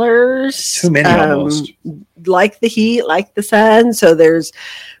of colors. Too many almost. Like the heat, like the sun. So there's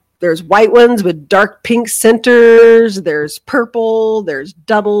white ones with dark pink centers. There's purple. There's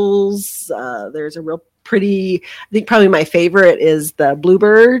doubles. There's a real pretty, I think probably my favorite is the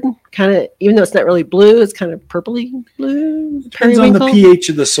bluebird. Kind of, even though it's not really blue, it's kind of purpley blue. Depends on the periwinkle. pH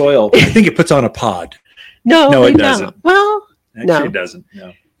of the soil. I think it puts on a pod. No, No, they it don't. doesn't. Well, Actually, No. it doesn't. No.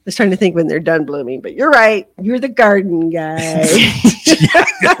 I was trying to think when they're done blooming, but you're right. You're the garden guy.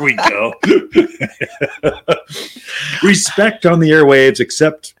 There we go. Respect on the airwaves,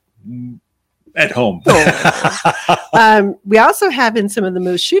 except At home. We also have in some of the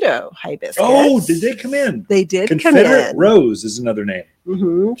Mosquito hibiscus. Oh, did they come in? They did come Confederate in. rose is another name.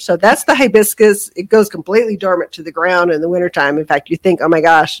 Mm-hmm. So that's the hibiscus. It goes completely dormant to the ground in the wintertime. In fact, you think, oh my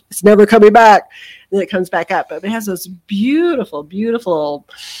gosh, it's never coming back. And then it comes back up. But it has those beautiful, beautiful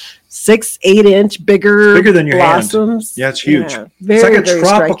 6-8 inch bigger than your blossoms. hand. Yeah, it's huge. Yeah, It's like a very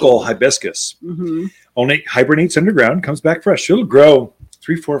tropical striking. hibiscus. Mm-hmm. Only hibernates underground, comes back fresh. It'll grow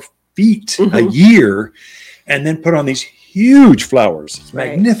 3-4 feet a Mhm. year and then put on these huge flowers. It's Right.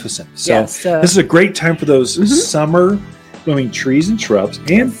 magnificent. So Yes, this is a great time for those Mhm. summer blooming trees and shrubs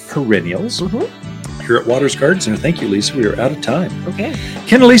and perennials Mhm. here at Waters Garden Center. Thank you, Lisa. We are out of time. Okay.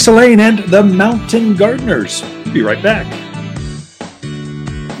 Ken and Lisa Lane and the Mountain Gardeners. We'll be right back.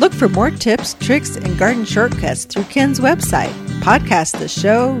 Look for more tips, tricks, and garden shortcuts through Ken's website. Podcast the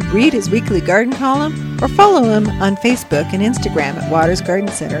show, read his weekly garden column, or follow him on Facebook and Instagram at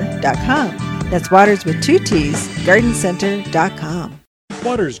watersgardencenter.com. That's Waters with 2 T's, gardencenter.com.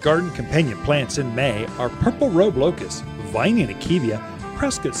 Waters Garden companion plants in May are purple robe locust, Viney Akevia,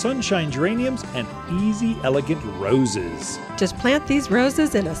 Prescott sunshine geraniums, and easy elegant roses. Just plant these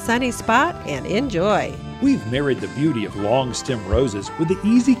roses in a sunny spot and enjoy. We've married the beauty of long stem roses with the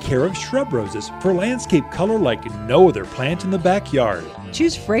easy care of shrub roses for landscape color like no other plant in the backyard.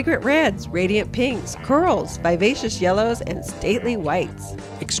 Choose fragrant reds, radiant pinks, corals, vivacious yellows, and stately whites.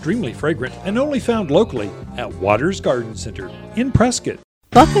 Extremely fragrant and only found locally at Waters Garden Center in Prescott.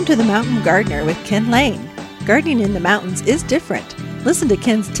 Welcome to the Mountain Gardener with Ken Lane. Gardening in the mountains is different. Listen to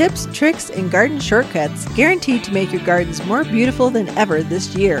Ken's tips, tricks, and garden shortcuts guaranteed to make your gardens more beautiful than ever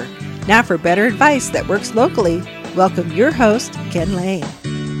this year. Now for better advice that works locally, welcome your host, Ken Lane.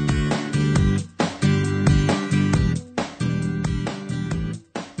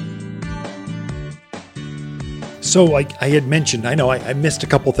 So I had mentioned, I know I missed a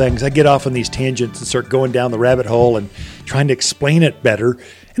couple things. I get off on these tangents and start going down the rabbit hole and trying to explain it better.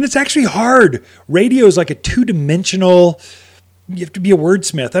 And it's actually hard. Radio is like a two-dimensional, you have to be a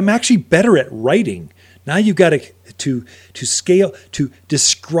wordsmith. I'm actually better at writing. Now you've got to scale, to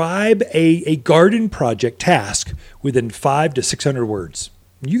describe a garden project task within 500 to 600 words.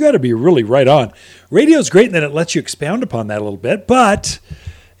 You got to be really right on. Radio is great in that it lets you expound upon that a little bit, but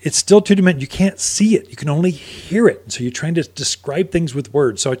it's still two-dimensional. You can't see it. You can only hear it. So you're trying to describe things with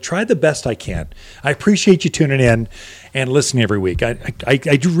words. So I try the best I can. I appreciate you tuning in and listening every week. I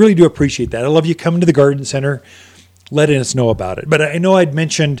really do appreciate that. I love you coming to the garden center, letting us know about it. But I know I'd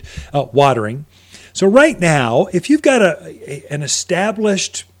mentioned watering. So right now, if you've got an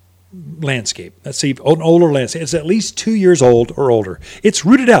established landscape, let's say an older landscape, it's at least 2 years old or older, it's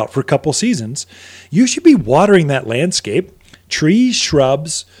rooted out for a couple seasons, you should be watering that landscape. Trees,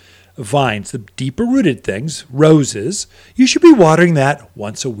 shrubs, vines, the deeper rooted things, roses, you should be watering that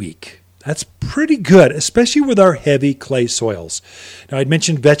once a week. That's pretty good, especially with our heavy clay soils. Now, I'd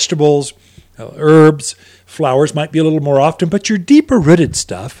mentioned vegetables, herbs, flowers might be a little more often, but your deeper rooted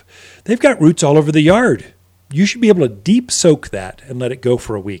stuff, they've got roots all over the yard. You should be able to deep soak that and let it go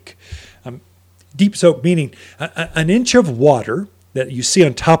for a week. Deep soak meaning an inch of water that you see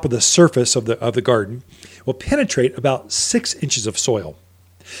on top of the surface of the garden will penetrate about 6 inches of soil.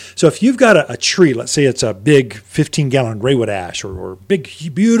 So if you've got a tree, let's say it's a big 15-gallon Raywood ash or big,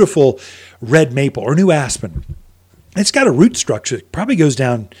 beautiful red maple or new aspen, it's got a root structure that probably goes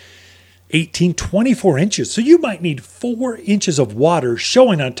down 18, 24 inches. So you might need 4 inches of water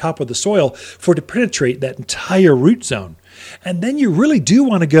showing on top of the soil for it to penetrate that entire root zone. And then you really do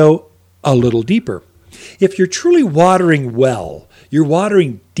want to go a little deeper. If you're truly watering well, you're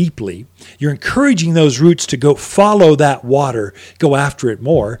watering deeply, you're encouraging those roots to go follow that water, go after it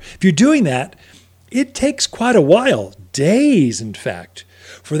more. If you're doing that, it takes quite a while, days in fact,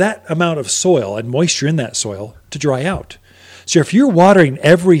 for that amount of soil and moisture in that soil to dry out. So if you're watering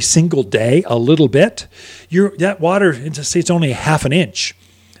every single day a little bit, that water, say it's only a half an inch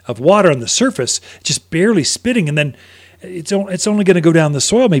of water on the surface, just barely spitting, and then it's only going to go down the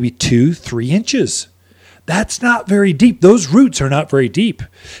soil maybe 2-3 inches. That's not very deep. Those roots are not very deep,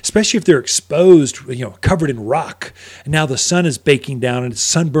 especially if they're exposed, covered in rock. And now the sun is baking down and it's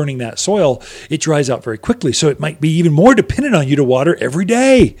sunburning that soil. It dries out very quickly. So it might be even more dependent on you to water every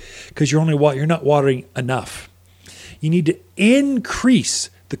day because you're not watering enough. You need to increase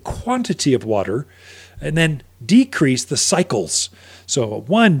the quantity of water and then decrease the cycles. So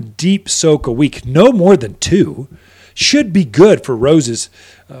 1 deep soak a week, no more than 2, should be good for roses,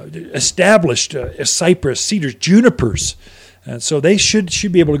 established cypress, cedars, junipers. And so they should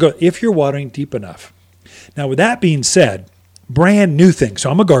be able to go if you're watering deep enough. Now, with that being said, brand new thing. So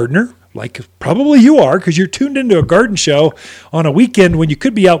I'm a gardener. like probably you are, because you're tuned into a garden show on a weekend when you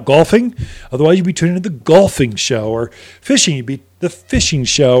could be out golfing. Otherwise, you'd be tuned into the golfing show, or fishing, you'd be the fishing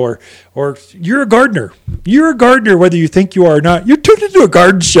show, or you're a gardener. You're a gardener, whether you think you are or not. You're tuned into a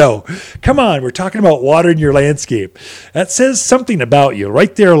garden show. Come on, we're talking about watering your landscape. That says something about you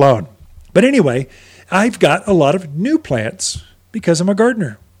right there alone. But anyway, I've got a lot of new plants because I'm a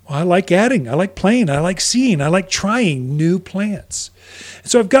gardener. I like adding, I like playing, I like seeing, I like trying new plants.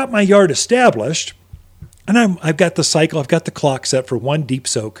 So I've got my yard established, and I've got the cycle, I've got the clock set for one deep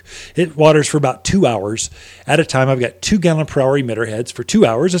soak. It waters for about 2 hours at a time. I've got 2 gallon per hour emitter heads for 2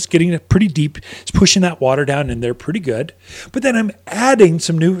 hours. It's getting it pretty deep. It's pushing that water down in there pretty good. But then I'm adding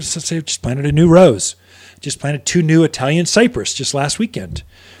some new, let's say I just planted a new rose. Just planted 2 new Italian cypress just last weekend.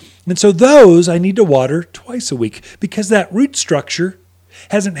 And so those I need to water twice a week because that root structure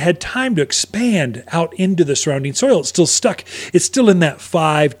hasn't had time to expand out into the surrounding soil. It's still stuck. It's still in that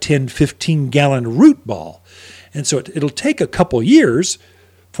 5, 10, 15 gallon root ball. And so it'll take a couple years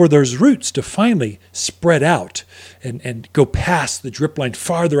for those roots to finally spread out and go past the drip line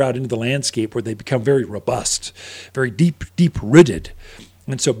farther out into the landscape where they become very robust, very deep rooted.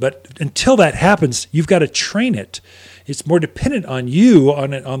 And so, but until that happens, you've got to train it. It's more dependent on you,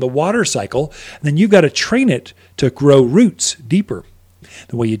 on the water cycle, and then you've got to train it to grow roots deeper.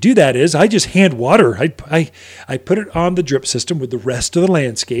 The way you do that is I just hand water. I put it on the drip system with the rest of the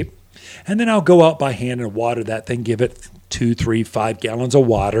landscape, and then I'll go out by hand and water that thing, give it 2, 3, 5 gallons of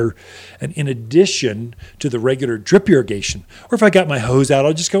water, and in addition to the regular drip irrigation. Or if I got my hose out,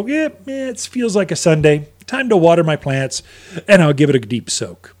 I'll just go, it feels like a Sunday, time to water my plants, and I'll give it a deep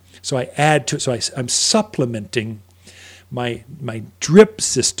soak. So I add to it, so I'm supplementing my drip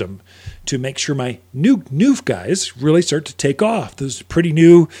system to make sure my new guys really start to take off. Those pretty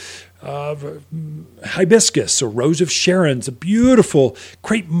new hibiscus or rose of Sharon's, the beautiful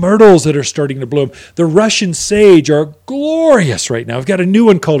crepe myrtles that are starting to bloom. The Russian sage are glorious right now. I've got a new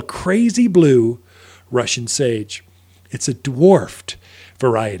one called Crazy Blue Russian Sage. It's a dwarfed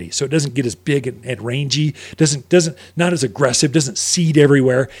variety, so it doesn't get as big and rangy, doesn't not as aggressive, doesn't seed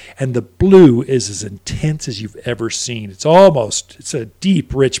everywhere, and the blue is as intense as you've ever seen. It's a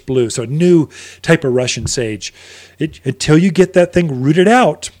deep, rich blue, so a new type of Russian sage. Until you get that thing rooted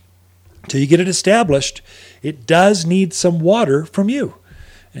out, until you get it established, it does need some water from you.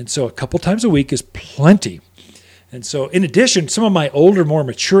 And so a couple times a week is plenty. And so in addition, some of my older, more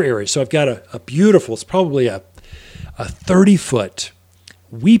mature areas, so I've got a beautiful, it's probably a 30-foot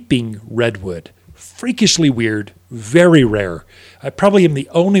weeping redwood, freakishly weird, very rare. I probably am the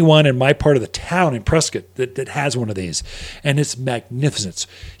only one in my part of the town in Prescott that has one of these, and it's magnificent. It's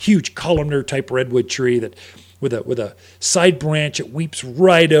huge columnar type redwood tree that with a side branch, it weeps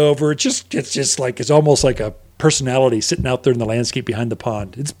right over. It's almost like a personality sitting out there in the landscape behind the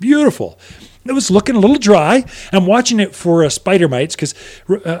pond. It's beautiful. It was looking a little dry. I'm watching it for spider mites because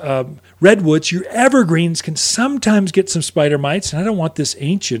redwoods, your evergreens, can sometimes get some spider mites, and I don't want this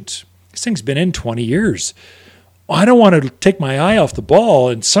thing's been in 20 years. I don't want to take my eye off the ball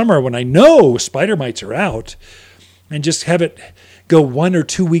in summer when I know spider mites are out and just have it go 1 or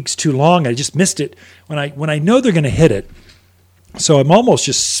 2 weeks too long. I just missed it when I know they're going to hit it. So I'm almost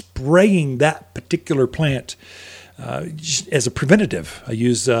just spraying that particular plant as a preventative. I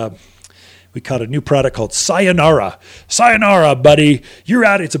use we caught a new product called Sayonara. Sayonara, buddy. You're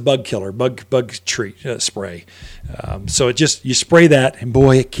out. It's a bug killer, bug tree spray. So you spray that, and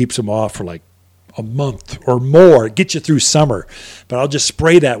boy, it keeps them off for like a month or more. It gets you through summer. But I'll just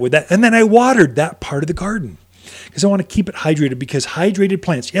spray that with that. And then I watered that part of the garden because I want to keep it hydrated, because hydrated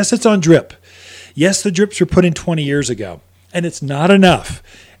plants, yes, it's on drip. Yes, the drips were put in 20 years ago, and it's not enough.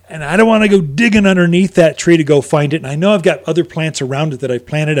 And I don't want to go digging underneath that tree to go find it. And I know I've got other plants around it that I've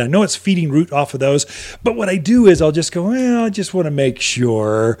planted. I know it's feeding root off of those. But what I do is I'll just go, I just want to make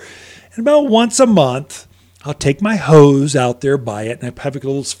sure. And about once a month, I'll take my hose out there by it, and I have a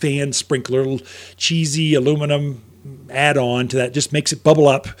little fan sprinkler, a little cheesy aluminum add-on to that. Just makes it bubble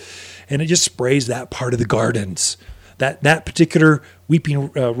up, and it just sprays that part of the gardens, that particular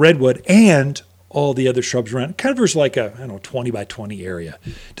weeping redwood, and all the other shrubs around. It covers like a 20 by 20 area.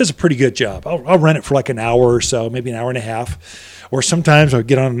 It does a pretty good job. I'll run it for like an hour or so, maybe an hour and a half. Or sometimes I'll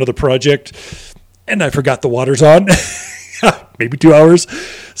get on another project and I forgot the water's on. Maybe 2 hours.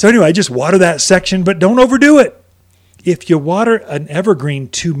 So anyway, I just water that section, but don't overdo it. If you water an evergreen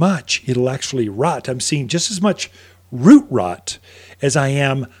too much, it'll actually rot. I'm seeing just as much root rot as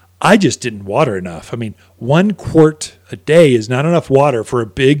I just didn't water enough. I mean, 1 quart a day is not enough water for a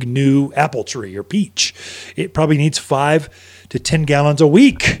big new apple tree or peach. It probably needs 5 to 10 gallons a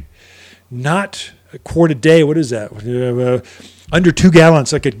week, not a quart a day. What is that? under 2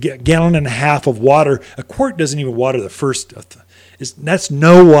 gallons, like a gallon and a half of water. A quart doesn't even water the first. That's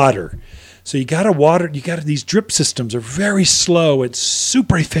no water. So you got to water. These drip systems are very slow and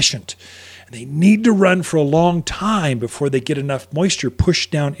super efficient. And they need to run for a long time before they get enough moisture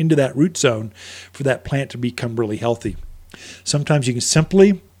pushed down into that root zone for that plant to become really healthy. Sometimes you can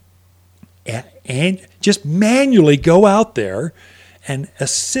simply and just manually go out there and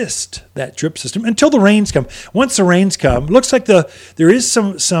assist that drip system until the rains come. Once the rains come, looks like there is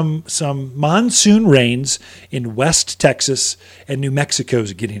some monsoon rains in West Texas, and New Mexico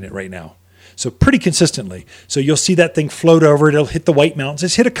is getting it right now. So pretty consistently. So you'll see that thing float over. It'll hit the White Mountains.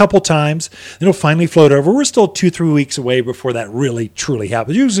 It's hit a couple times. Then it'll finally float over. We're still 2-3 weeks away before that really, truly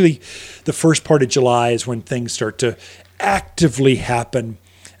happens. Usually the first part of July is when things start to actively happen.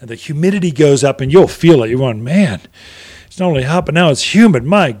 And the humidity goes up, and you'll feel it. You're going, man, it's not only hot, but now it's humid.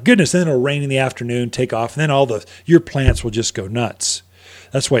 My goodness. Then it'll rain in the afternoon, take off, and then your plants will just go nuts.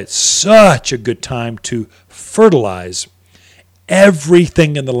 That's why it's such a good time to fertilize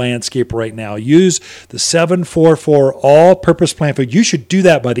everything in the landscape right now. Use the 744 all-purpose plant food. You should do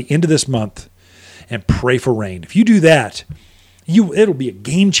that by the end of this month and pray for rain. If you do that, it'll be a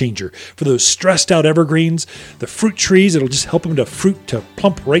game changer for those stressed out evergreens, the fruit trees. It'll just help them to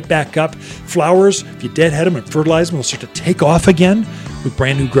plump right back up. Flowers, if you deadhead them and fertilize them, will start to take off again with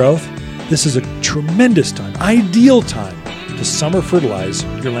brand new growth. This is a tremendous time, ideal time to summer fertilize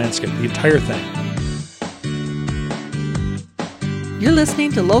your landscape, the entire thing. You're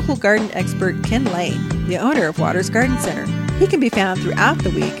listening to local garden expert Ken Lane, the owner of Waters Garden Center. He can be found throughout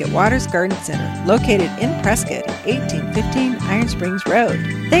the week at Waters Garden Center, located in Prescott at 1815 Iron Springs Road.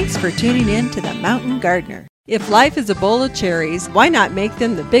 Thanks for tuning in to The Mountain Gardener. If life is a bowl of cherries, why not make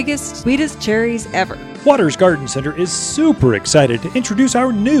them the biggest, sweetest cherries ever? Waters Garden Center is super excited to introduce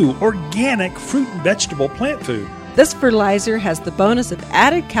our new organic fruit and vegetable plant food. This fertilizer has the bonus of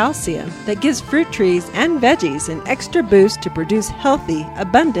added calcium that gives fruit trees and veggies an extra boost to produce healthy,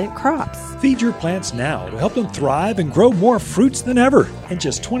 abundant crops. Feed your plants now to help them thrive and grow more fruits than ever. And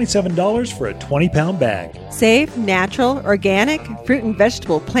just $27 for a 20-pound bag. Safe, natural, organic fruit and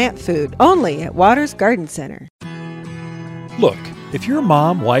vegetable plant food only at Waters Garden Center. Look, if your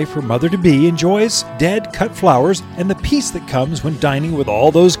mom, wife, or mother-to-be enjoys dead, cut flowers and the peace that comes when dining with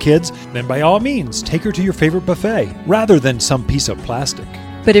all those kids, then by all means, take her to your favorite buffet, rather than some piece of plastic.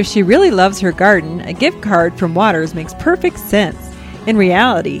 But if she really loves her garden, a gift card from Waters makes perfect sense. In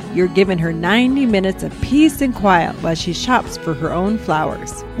reality, you're giving her 90 minutes of peace and quiet while she shops for her own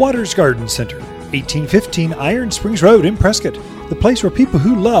flowers. Waters Garden Center, 1815 Iron Springs Road in Prescott, the place where people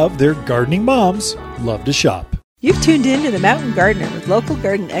who love their gardening moms love to shop. You've tuned in to The Mountain Gardener with local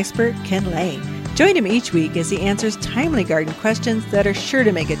garden expert Ken Lane. Join him each week as he answers timely garden questions that are sure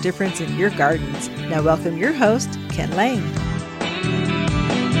to make a difference in your gardens. Now welcome your host, Ken Lane.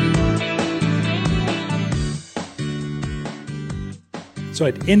 So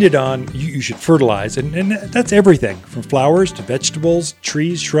I'd ended on you should fertilize, and that's everything from flowers to vegetables,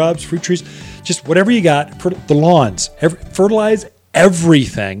 trees, shrubs, fruit trees, just whatever you got for the lawns. Fertilize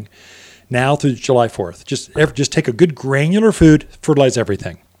everything. Now through July 4th, just take a good granular food, fertilize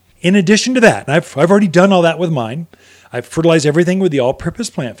everything. In addition to that, and I've already done all that with mine. I've fertilized everything with the all-purpose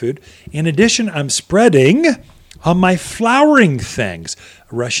plant food. In addition, I'm spreading on my flowering things: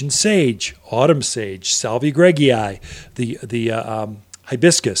 Russian sage, autumn sage, salvia gregii, the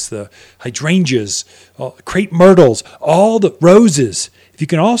hibiscus, the hydrangeas, crepe myrtles, all the roses. If you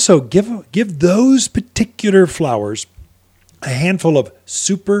can also give those particular flowers a handful of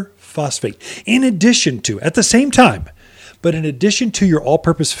super phosphate, in addition to, at the same time, but in addition to your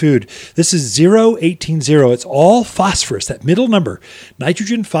all-purpose food, this is 018 It's all phosphorus, that middle number,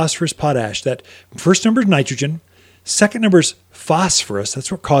 nitrogen, phosphorus, potash. That first number is nitrogen, second number is phosphorus.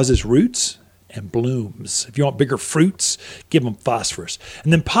 That's what causes roots and blooms. If you want bigger fruits, give them phosphorus.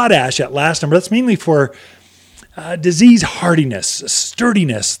 And then potash, that last number, that's mainly for disease hardiness,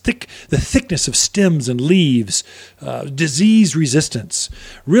 sturdiness, the thickness of stems and leaves, disease resistance.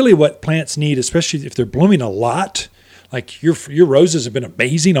 Really what plants need, especially if they're blooming a lot, like your roses have been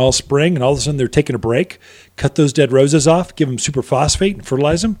amazing all spring and all of a sudden they're taking a break, cut those dead roses off, give them superphosphate and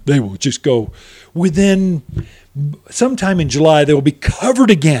fertilize them. They will just go within sometime in July, they will be covered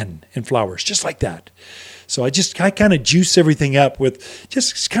again in flowers, just like that. So I kind of juice everything up with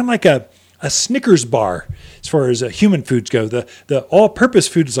just kind of like a Snickers bar as far as human foods go. The all-purpose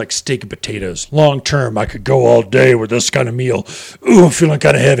food is like steak and potatoes. Long term, I could go all day with this kind of meal. Ooh, I'm feeling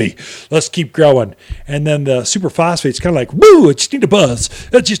kind of heavy. Let's keep growing. And then the superphosphate's kind of like, woo, I just need a buzz.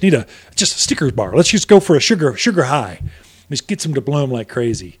 I just need a Snickers bar. Let's just go for a sugar high. Just gets them to bloom like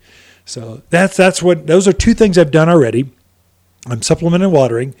crazy. So those are two things I've done already. I'm supplementing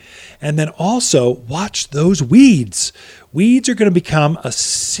watering. And then also watch those weeds. Weeds are going to become a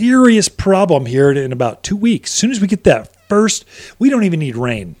serious problem here in about 2 weeks. As soon as we get that first, we don't even need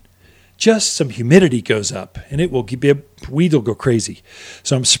rain. Just some humidity goes up and weeds will go crazy.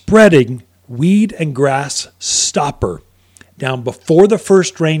 So I'm spreading weed and grass stopper down before the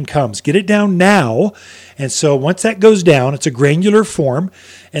first rain comes. Get it down now. And so once that goes down, it's a granular form,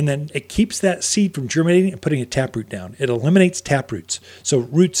 and then it keeps that seed from germinating and putting a taproot down. It eliminates taproots. So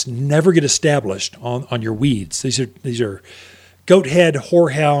roots never get established on your weeds. These are goat head,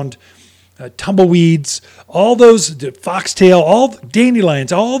 horehound, tumbleweeds, all those foxtail, all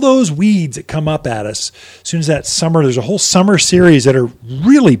dandelions, all those weeds that come up at us. As soon as that summer, there's a whole summer series that are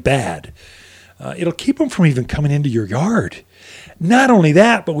really bad. It'll keep them from even coming into your yard. Not only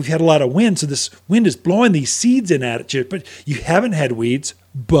that, but we've had a lot of wind, so this wind is blowing these seeds in at you. But you haven't had weeds,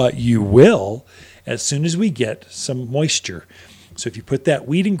 but you will as soon as we get some moisture. So if you put that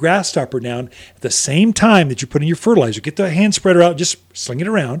weed and grass stopper down at the same time that you're putting your fertilizer, get the hand spreader out, just sling it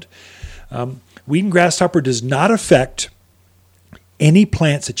around. Weed and grass stopper does not affect any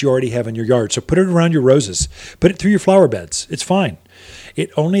plants that you already have in your yard. So put it around your roses. Put it through your flower beds. It's fine. It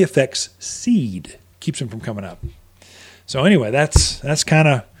only affects seed, keeps them from coming up. So anyway, that's kind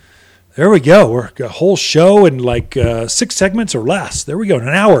of, there we go. We're a whole show in like 6 segments or less. There we go, in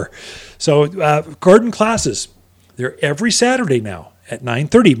an hour. So garden classes, they're every Saturday now at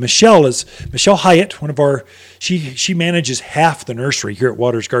 9:30. Michelle Hyatt, one of our, she manages half the nursery here at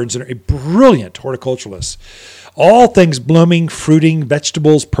Waters Garden Center, a brilliant horticulturalist. All things blooming, fruiting,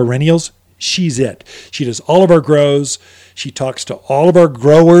 vegetables, perennials. She's it. She does all of our grows. She talks to all of our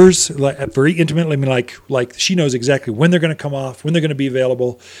growers very intimately. I mean, like she knows exactly when they're going to come off, when they're going to be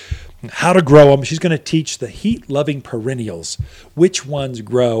available, how to grow them. She's going to teach the heat-loving perennials, which ones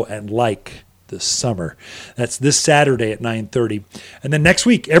grow and like the summer. That's this Saturday at 9:30. And then next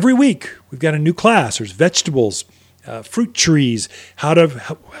week, every week, we've got a new class. There's vegetables, fruit trees,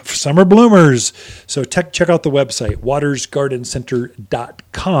 summer bloomers. So check out the website,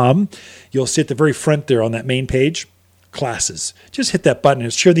 watersgardencenter.com. You'll see at the very front there on that main page, classes. Just hit that button.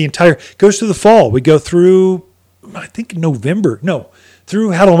 It's sure goes through the fall. We go through, I think through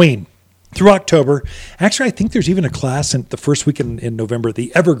Halloween, through October. Actually, I think there's even a class in the first week in November,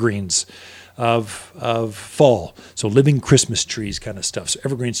 the evergreens of fall. So living Christmas trees kind of stuff. So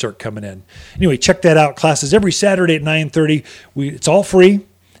evergreens start coming in. Anyway, check that out. Classes every Saturday at 9:30. It's all free.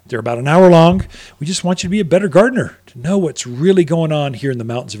 They're about an hour long. We just want you to be a better gardener, to know what's really going on here in the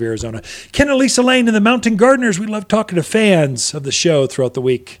mountains of Arizona. Ken and Lisa Lane and the Mountain Gardeners. We love talking to fans of the show throughout the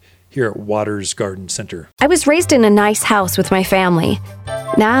week here at Waters Garden Center. I was raised in a nice house with my family.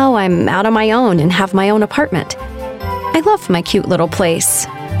 Now I'm out on my own and have my own apartment. I love my cute little place,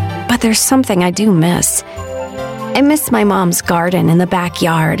 but there's something I do miss. I miss my mom's garden in the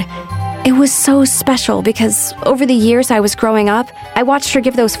backyard. It was so special because over the years I was growing up, I watched her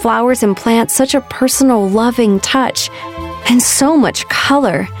give those flowers and plants such a personal, loving touch and so much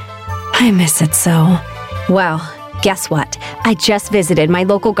color. I miss it so. Well, guess what? I just visited my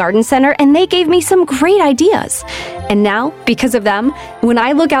local garden center and they gave me some great ideas. And now, because of them, when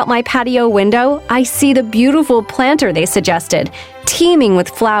I look out my patio window, I see the beautiful planter they suggested, teeming with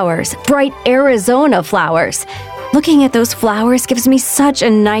flowers, bright Arizona flowers. Looking at those flowers gives me such a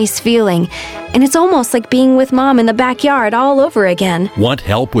nice feeling, and it's almost like being with Mom in the backyard all over again. Want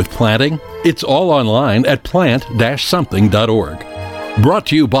help with planting? It's all online at plant-something.org. Brought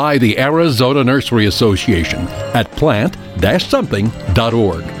to you by the Arizona Nursery Association at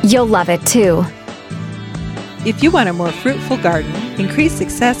plant-something.org. You'll love it too. If you want a more fruitful garden, increase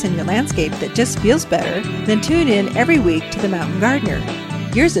success in your landscape that just feels better, then tune in every week to The Mountain Gardener.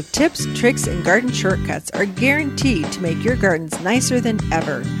 Years of tips, tricks, and garden shortcuts are guaranteed to make your gardens nicer than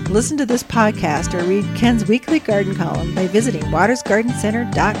ever. Listen to this podcast or read Ken's weekly garden column by visiting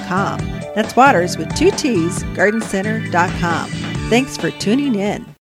watersgardencenter.com. That's Waters with 2 T's, gardencenter.com. Thanks for tuning in.